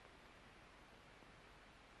lobster.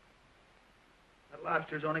 That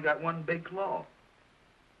lobster's only got one big claw.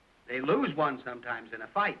 They lose one sometimes in a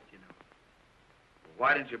fight, you know.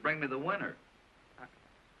 Why didn't you bring me the winner?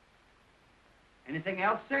 Anything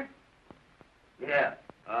else, sir? Yeah.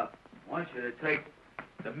 I want you to take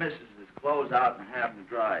the missus's clothes out and have them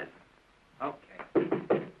dried. Okay.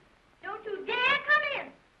 Don't you dare come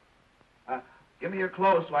in. Give me your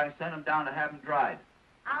clothes so I can send them down to have them dried.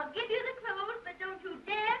 I'll give you the clothes, but don't you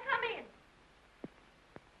dare come in.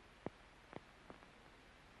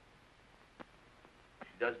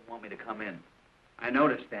 She doesn't want me to come in. I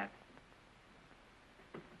noticed that.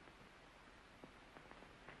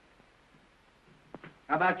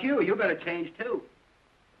 How about you? You better change, too.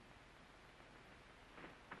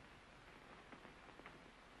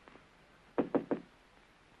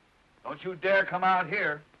 Don't you dare come out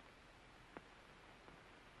here.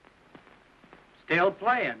 Still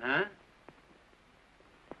playing, huh?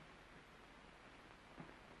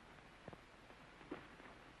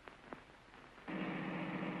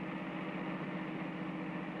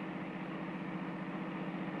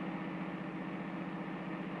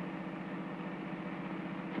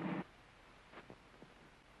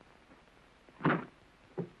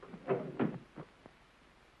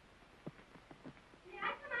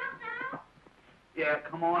 Yeah,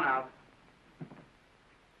 come on out.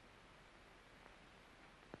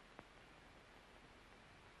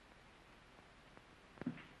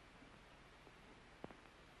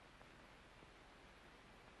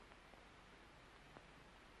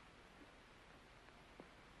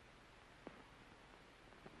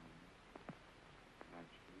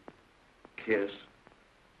 kiss.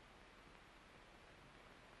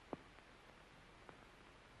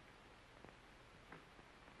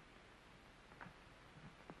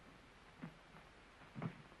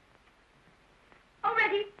 Oh,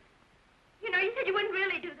 Reggie, you know, you said you wouldn't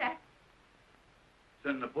really do that. It's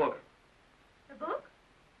in the book. The book?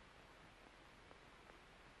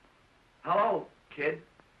 Hello, kid,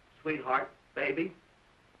 sweetheart, baby.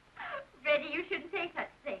 Reggie, you shouldn't say such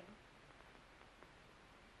things.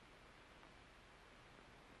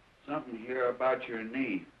 Something here about your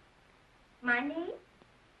knee. My knee?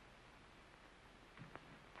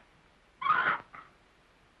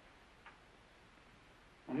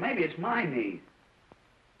 Well, maybe it's my knee.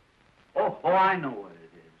 Oh, I know what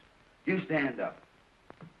it is. You stand up.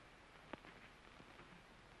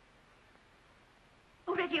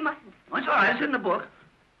 Oh, Reggie, you mustn't. Oh, it's all right. It's in the book.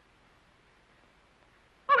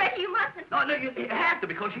 Oh, Reggie, you mustn't. No, you have to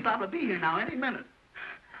because she's liable to be here now any minute.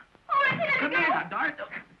 Oh, Reggie, let Come me go. here now, darn it.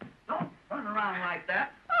 Don't run around like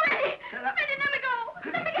that. Oh, Reggie. Shut up. Reggie, let me go.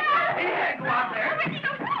 Let me go. Hey, go out there. Oh, Reggie,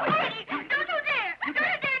 don't. Oh, Reggie, don't you dare. Don't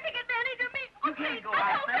you dare take advantage of me. Oh, You can't please, go I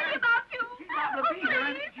out told there. Reggie about you. She's liable to be here.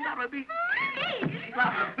 Please. She's liable to be. Please. She's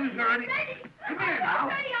liable to be here any. Reggie. Come here now.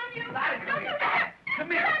 Reggie, on you. Come Don't you dare. Come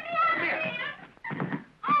here. Let me out, Come here. please.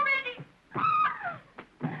 Oh, Reggie.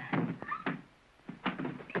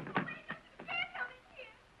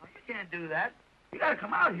 Oh, you can't do that. You gotta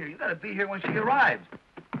come out here. You gotta be here when she arrives.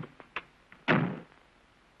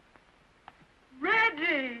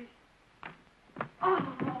 Reggie! Oh,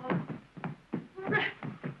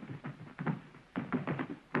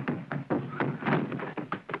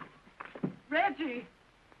 Reggie!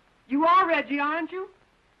 You are Reggie, aren't you?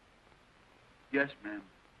 Yes, ma'am.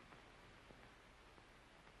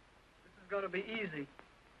 This is going to be easy.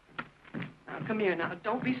 Now, come here now.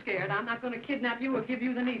 Don't be scared. I'm not going to kidnap you or give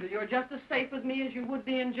you the needle. You're just as safe with me as you would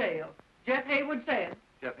be in jail. Jeff Haywood said.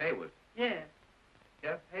 Jeff Haywood. Yes.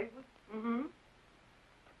 Jeff Haywood? Mm-hmm.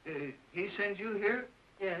 He sends you here?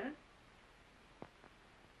 Yes.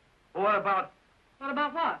 Well, what about? What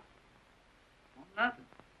about what? Well, nothing.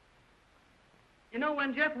 You know,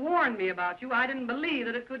 when Jeff warned me about you, I didn't believe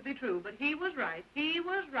that it could be true, but he was right. He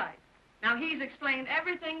was right. Now, he's explained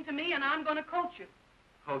everything to me, and I'm going to coach you.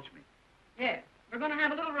 Coach me. Yes. We're going to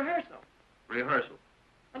have a little rehearsal. Rehearsal.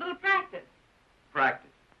 A little practice. Practice.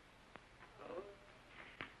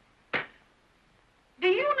 Do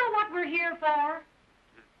you know what we're here for?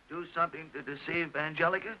 Do something to deceive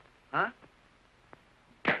Angelica? Huh?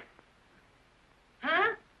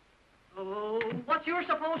 Huh? Oh, what you're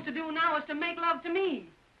supposed to do now is to make love to me.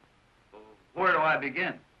 Where do I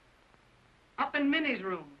begin? Up in Minnie's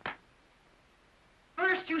room.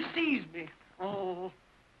 First you seize me. Oh,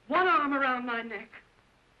 one arm around my neck.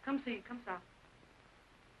 Come see, come south.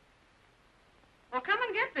 Well, come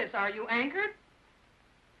and get this. Are you anchored?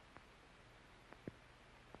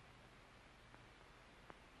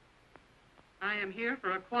 I am here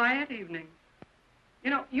for a quiet evening.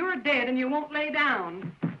 You know, you're dead and you won't lay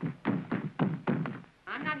down.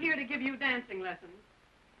 I'm not here to give you dancing lessons.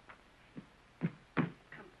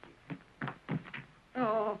 Come see.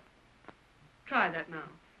 Oh, try that now.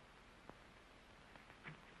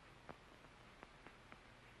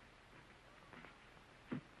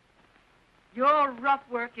 Your rough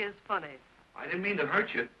work is funny. I didn't mean to hurt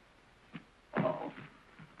you. Oh.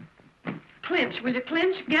 Clinch, will you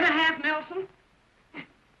clinch? Get a half Nelson.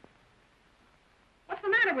 What's the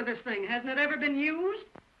matter with this thing? Hasn't it ever been used?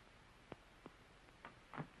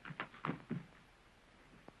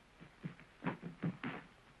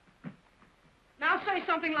 Now say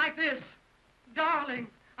something like this. Darling,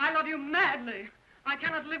 I love you madly. I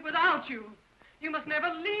cannot live without you. You must never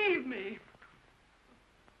leave me.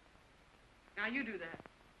 Now you do that.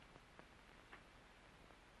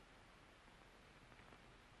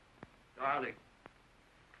 Darling,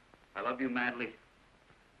 I love you madly.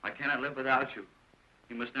 I cannot live without you.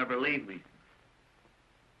 You must never leave me.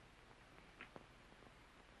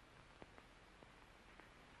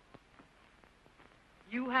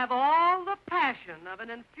 You have all the passion of an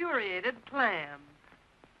infuriated clam.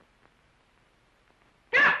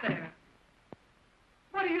 Get up there!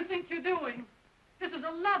 What do you think you're doing? This is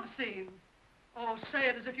a love scene. Oh, say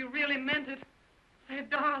it as if you really meant it. Say,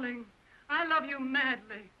 darling, I love you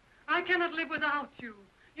madly. I cannot live without you.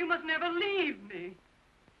 You must never leave me.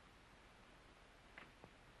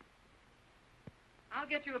 I'll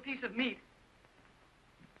get you a piece of meat.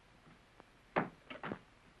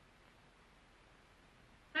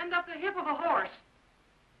 Send up the hip of a horse.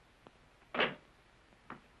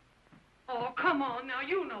 Oh, come on now.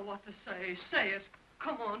 You know what to say. Say it.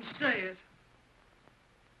 Come on, say it.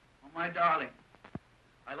 Oh, my darling,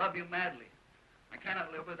 I love you madly. I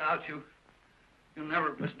cannot live without you. You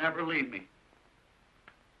must never leave me.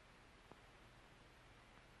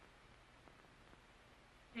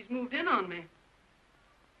 He's moved in on me.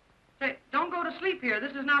 Say, don't go to sleep here.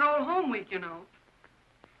 This is not old home week, you know.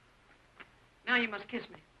 Now you must kiss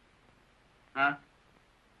me. Huh?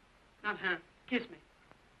 Not huh. Kiss me.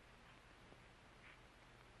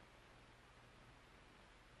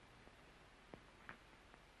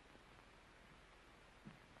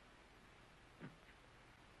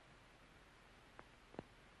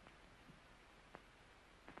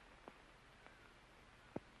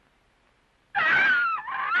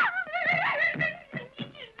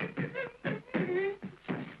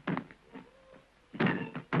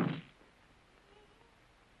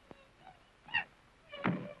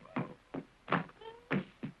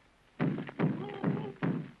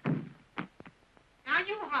 Now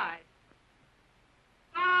you hide.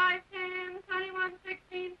 5, 10, 21,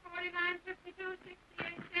 16, 49, 52,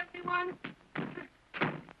 68, 71.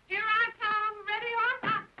 Here I come, ready or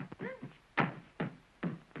not.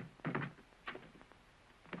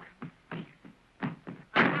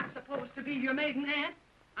 I'm not supposed to be your maiden aunt.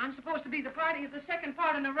 I'm supposed to be the party of the second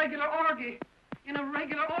part in a regular orgy. In a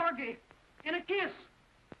regular orgy. In a kiss.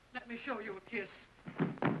 Let me show you a kiss.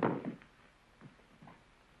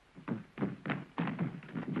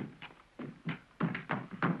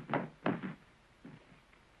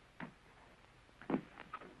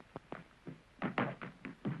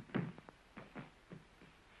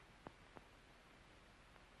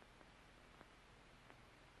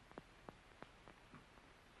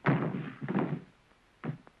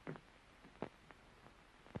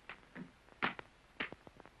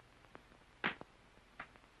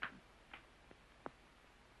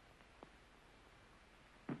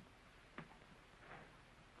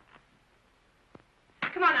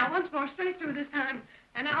 Come on now, once more, straight through this time,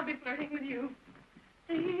 and I'll be flirting with you.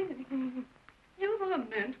 You were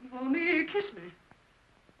meant for me. Kiss me.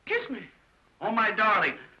 Kiss me. Oh, my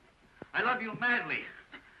darling. I love you madly.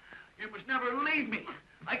 You must never leave me.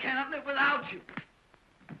 I cannot live without you.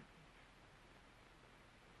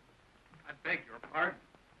 I beg your pardon.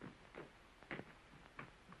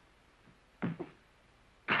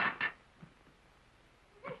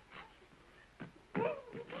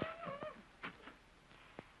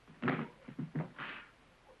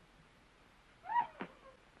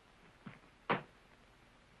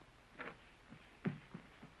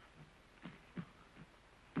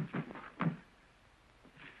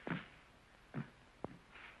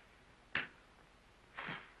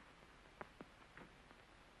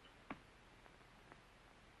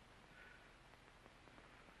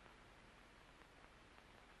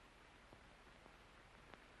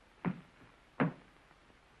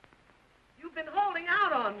 You've been holding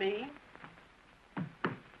out on me.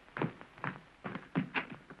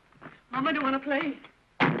 Mama, do you want to play?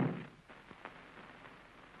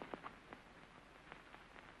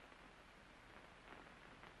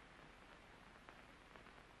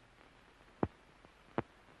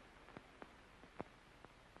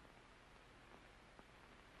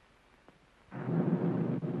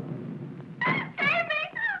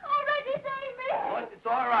 It's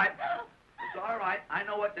all right. It's all right. I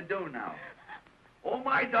know what to do now. Oh,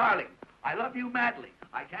 my darling, I love you madly.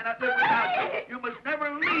 I cannot live without you. You must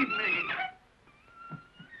never leave me.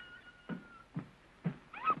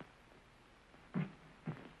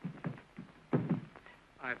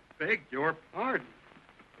 I beg your pardon.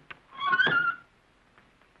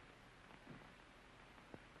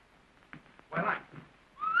 Well,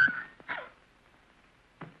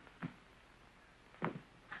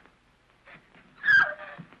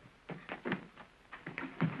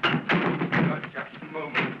 just a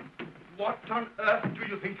moment. What on earth do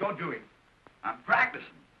you think you're doing? I'm practicing.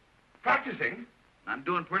 Practicing? I'm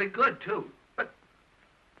doing pretty good, too. But,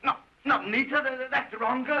 no, not Nita. That's the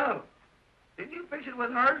wrong girl. Didn't you fix it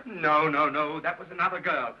with her? No. That was another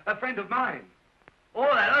girl, a friend of mine.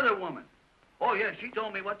 Oh, that other woman. Oh, yes, she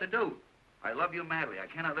told me what to do. I love you madly. I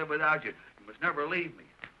cannot live without you. You must never leave me.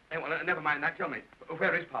 Hey, well, never mind that. Tell me,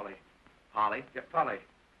 where is Polly? Polly? Yeah, Polly.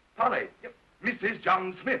 Polly. Yep. Mrs.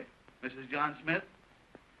 John Smith. Mrs. John Smith?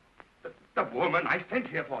 The woman I sent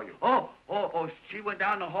here for you. Oh, she went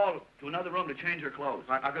down the hall to another room to change her clothes.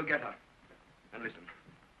 Right, I'll go get her. And listen,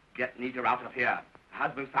 get Nita out of here. Her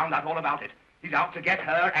husband's found out all about it. He's out to get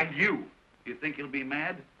her and you. You think he'll be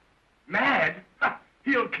mad? Mad? Ha,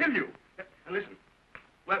 he'll kill you. And listen,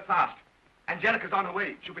 work fast. Angelica's on her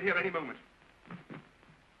way. She'll be here any moment.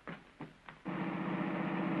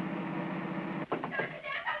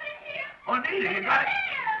 Oh, Nita,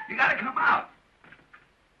 you gotta come out.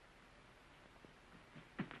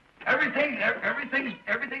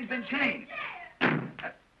 Everything's been changed.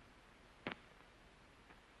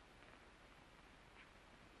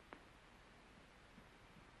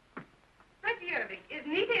 Reggie Irving, is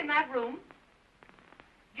Nita in that room?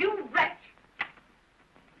 You wretch!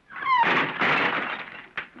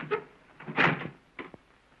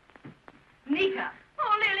 Nita!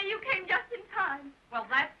 Oh, Lily, you came just in time. Well,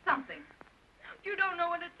 that's something. You don't know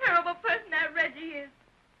what a terrible person that Reggie is.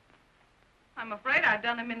 I'm afraid I've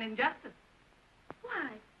done him an injustice. Why?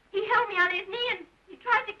 He held me on his knee and he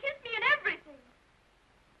tried to kiss me and everything.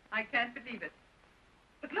 I can't believe it.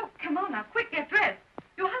 But look, come on now, quick, get dressed.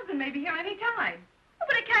 Your husband may be here any time. Oh,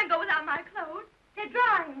 but I can't go without my clothes. They're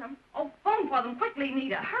drying them. Oh, phone for them quickly,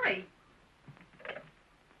 Nita. Hurry.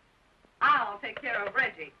 I'll take care of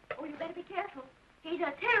Reggie. Oh, you better be careful. He's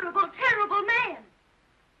a terrible, terrible man.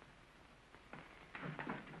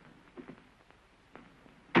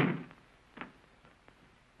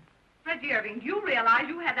 Reggie Irving, do you realize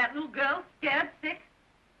you had that little girl scared sick?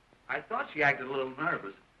 I thought she acted a little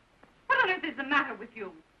nervous. What on earth is the matter with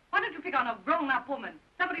you? Why don't you pick on a grown-up woman,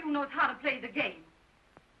 somebody who knows how to play the game?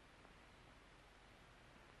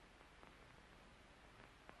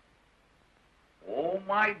 Oh,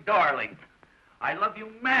 my darling. I love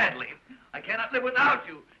you madly. I cannot live without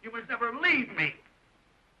you. You must never leave me.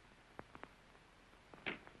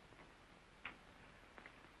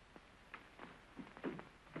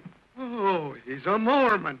 Oh, he's a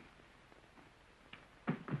Mormon.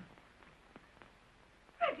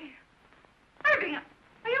 Reggie Irving,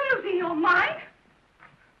 are you losing your mind?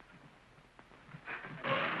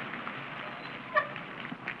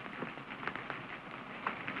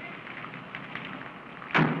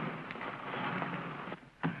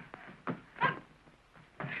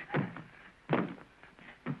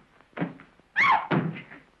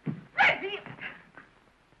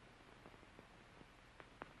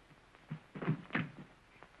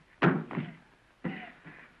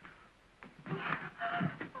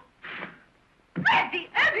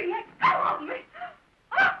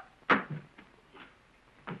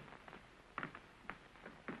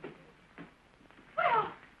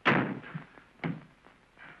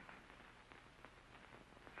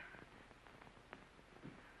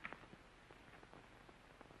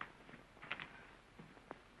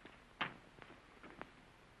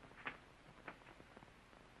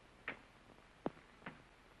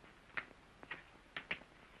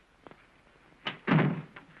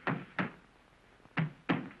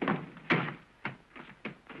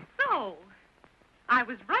 I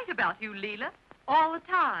was right about you, Leela, all the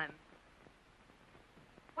time.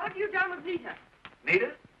 What have you done with Nita?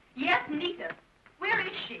 Nita? Yes, Nita. Where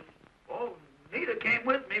is she? Oh, Nita came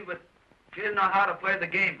with me, but she didn't know how to play the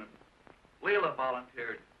game, and Leela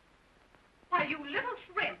volunteered. Why, you little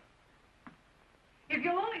shrimp. If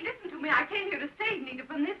you'll only listen to me, I came here to save Nita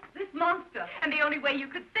from this monster. And the only way you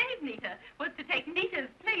could save Nita was to take Nita's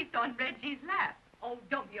place on Reggie's lap. Oh,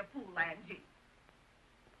 don't be a fool, Angie.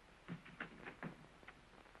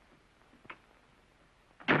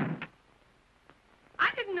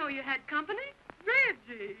 I didn't know you had company.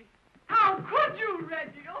 Reggie. How could you,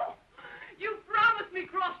 Reggie? Oh, you promised me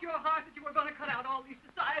cross your heart that you were going to cut out all these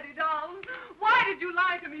society dolls. Why did you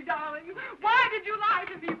lie to me, darling? Why did you lie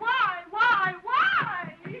to me? Why?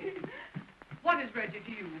 What is Reggie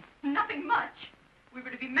to you? Nothing much. We were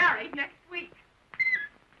to be married next week.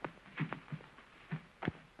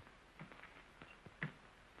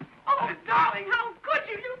 Oh, darling, how could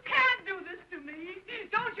you? You can't do this to me.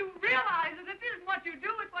 Don't you realize that this isn't what you do,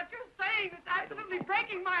 it's what you're saying that's absolutely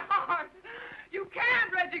breaking my heart. You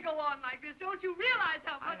can't, Reggie, go on like this. Don't you realize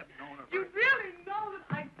how much... I have known her. You really know that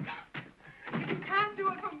I... You can't do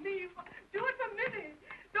it for me. Do it for Minnie.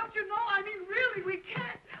 Don't you know? I mean, really, we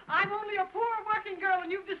can't. I'm only a poor working girl,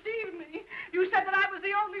 and you've deceived me. You said that I was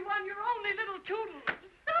the only one, your only little Toodle.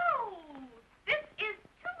 No, this is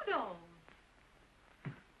Toodle.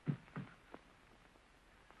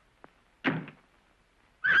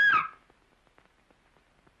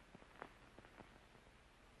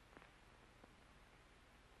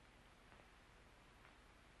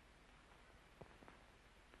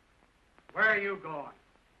 Where are you going?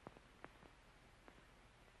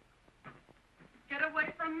 Get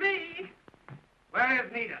away from me. Where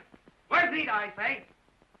is Nita? Where's Nita, I say?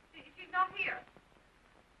 She's not here.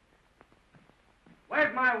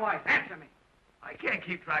 Where's my wife? Answer me. I can't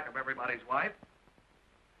keep track of everybody's wife.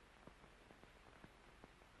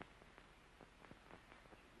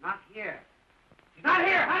 Not here. She's not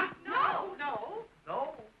here, huh? No.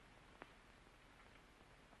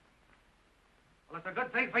 Well, it's a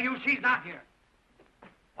good thing for you she's not here.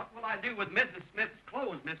 What will I do with Mrs. Smith's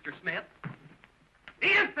clothes, Mr. Smith? He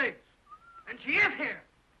is things. And she is here.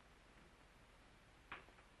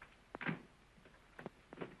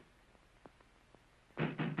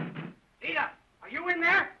 Ada, are you in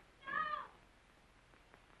there?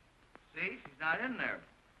 See, she's not in there.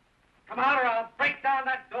 Come out or I'll break down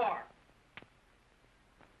that door.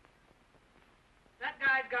 That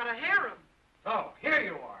guy's got a harem. So, here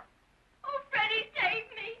you are. Oh, Freddie, save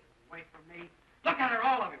me. Wait for me. Look at her,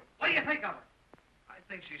 all of you. What do you think of her? I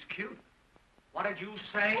think she's cute. What did you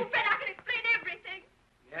say? Oh, Fred, I can explain everything.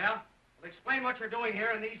 Yeah? Well, explain what you're doing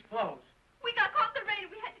here in these clothes. We got caught in the rain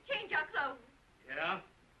and we had to change our clothes. Yeah?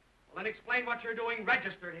 Well, then explain what you're doing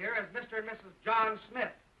registered here as Mr. and Mrs. John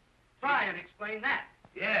Smith. Try and explain that.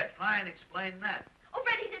 Yeah, try and explain that. Oh,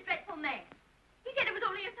 Fred, he's a dreadful man. He said it was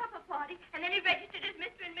only a supper party, and then he registered as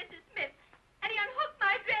Mr. and Mrs. Smith. And he unhooked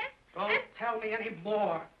my dress. Don't tell me any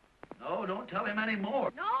more. No, don't tell him any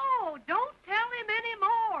more. No, don't tell him any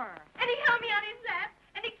more. And he held me on his lap,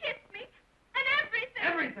 and he kissed me, and everything.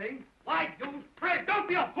 Everything? Why, you prig, don't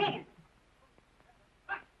be a fool.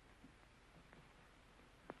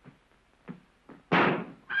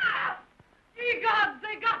 Ah! Ye gods,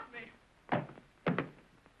 they got me.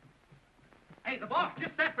 Hey, the boss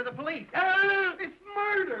just sent for the police. It's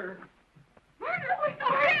murder. Murder?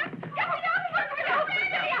 Oh, him! Get me out of here! Get me out of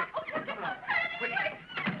here! Quick.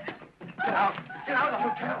 Get out. Get out of the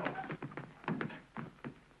hotel.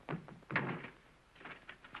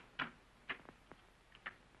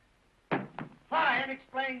 Try and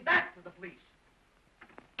explain that to the police.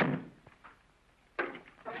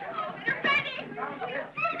 You're ready!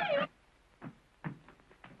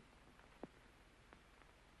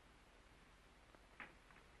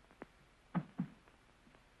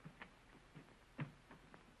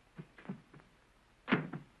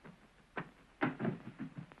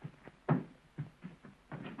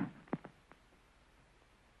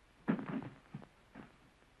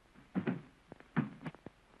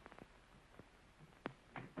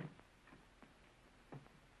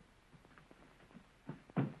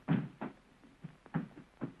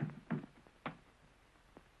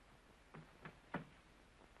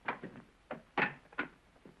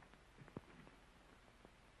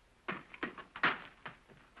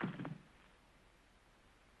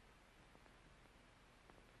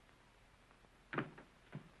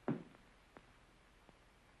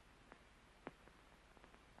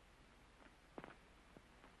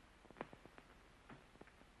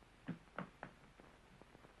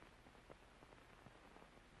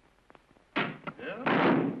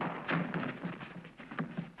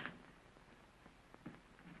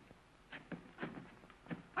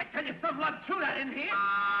 I tell you, some luck threw that in here.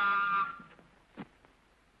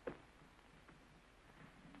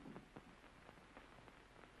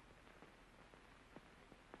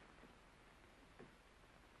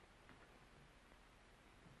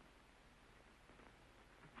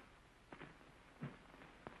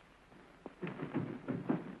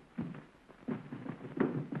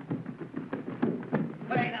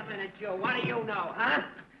 Wait a minute, Joe. What do you know, huh?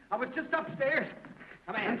 I was just upstairs.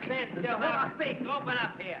 Come here, stand still. Now speak. Open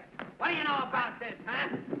up here. What do you know about this, huh?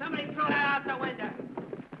 Somebody threw that out the window.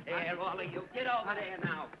 Here, all of you. Get over there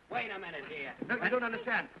now. Wait a minute here. No, I don't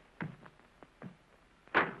understand.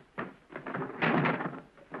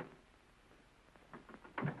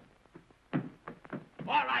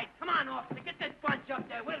 All right, come on, officer. Get this bunch up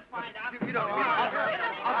there. We'll find out. You don't.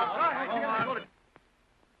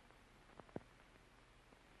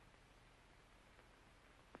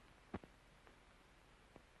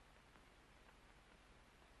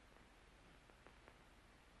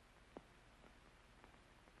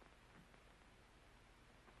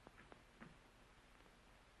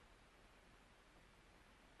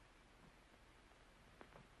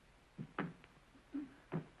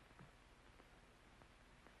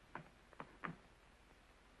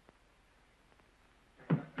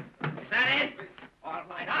 Is that it? All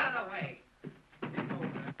right, out of the way.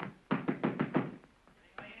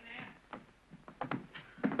 Anybody in there?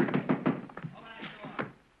 Open that door.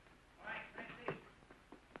 All right, Chrissy.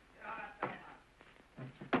 Get out of that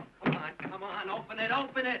door. Come on, open it,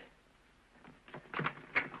 open it.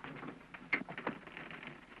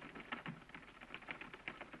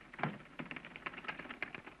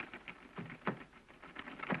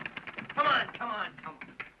 Come on, come on, come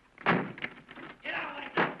on. Get out of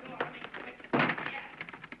that door. I mean, quick. Yeah.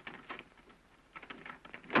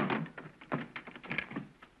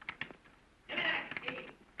 Give me that key.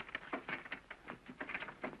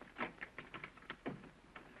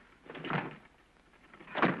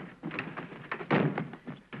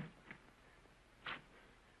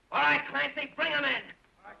 All right, Clancy, bring him in.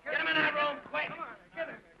 Get him in that room, quick. Come on, get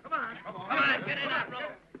in there. Come on. Come on. get in that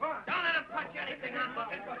room. Don't let him touch anything I'm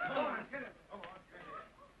looking for.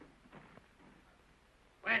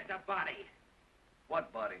 Where's the body?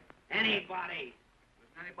 What body? Anybody.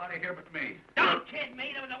 There's anybody here but me. Don't kid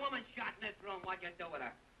me. There was a woman shot in this room. What'd you do with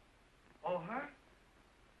her? Oh, her?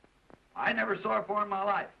 I never saw her before in my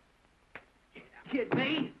life. Kid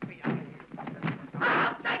me?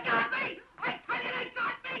 Oh, they got me! I tell you, they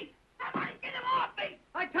got me! Somebody get him off me!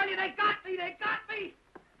 I tell you, they got me! They got me!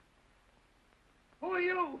 Who are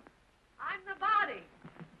you? I'm the body.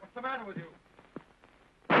 What's the matter with you?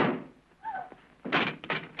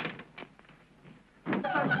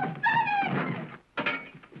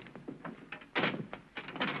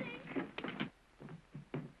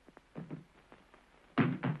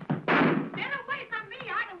 Get away from me.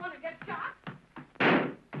 I don't want to get shot.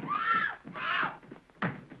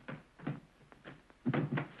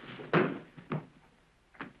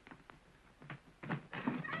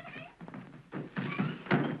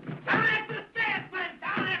 Down after the stairs, man!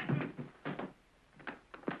 Down after!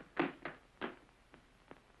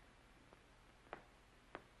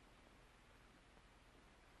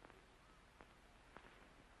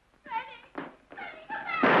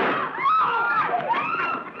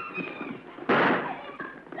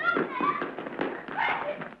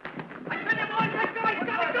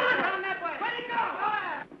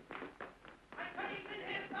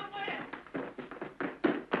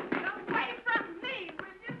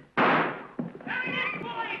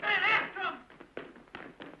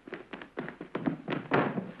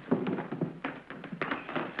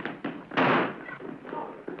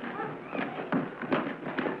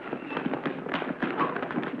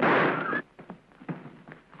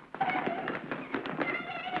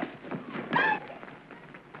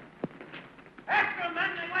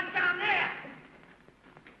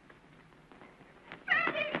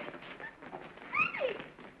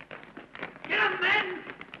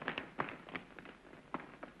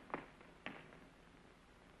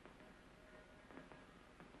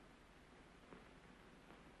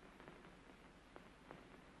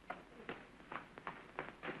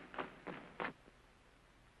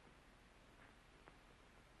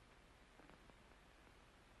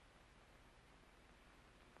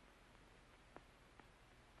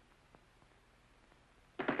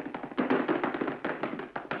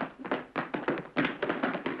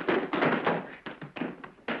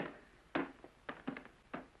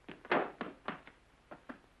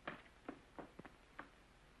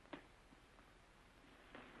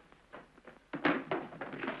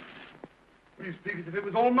 You speak as if it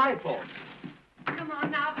was all my fault. Come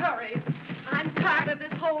on now, hurry. I'm tired of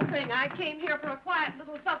this whole thing. I came here for a quiet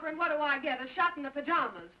little supper, and what do I get? A shot in the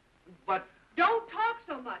pajamas. But... Don't talk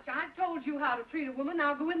so much. I've told you how to treat a woman.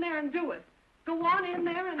 Now go in there and do it. Go on in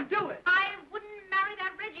there and do it. I wouldn't marry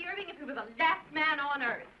that Reggie Irving if he was the last man on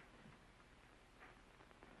earth.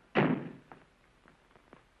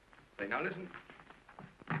 Say, now listen.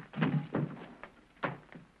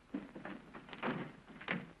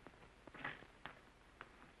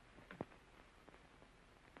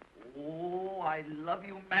 Oh, I love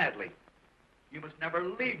you madly. You must never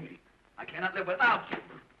leave me. I cannot live without you.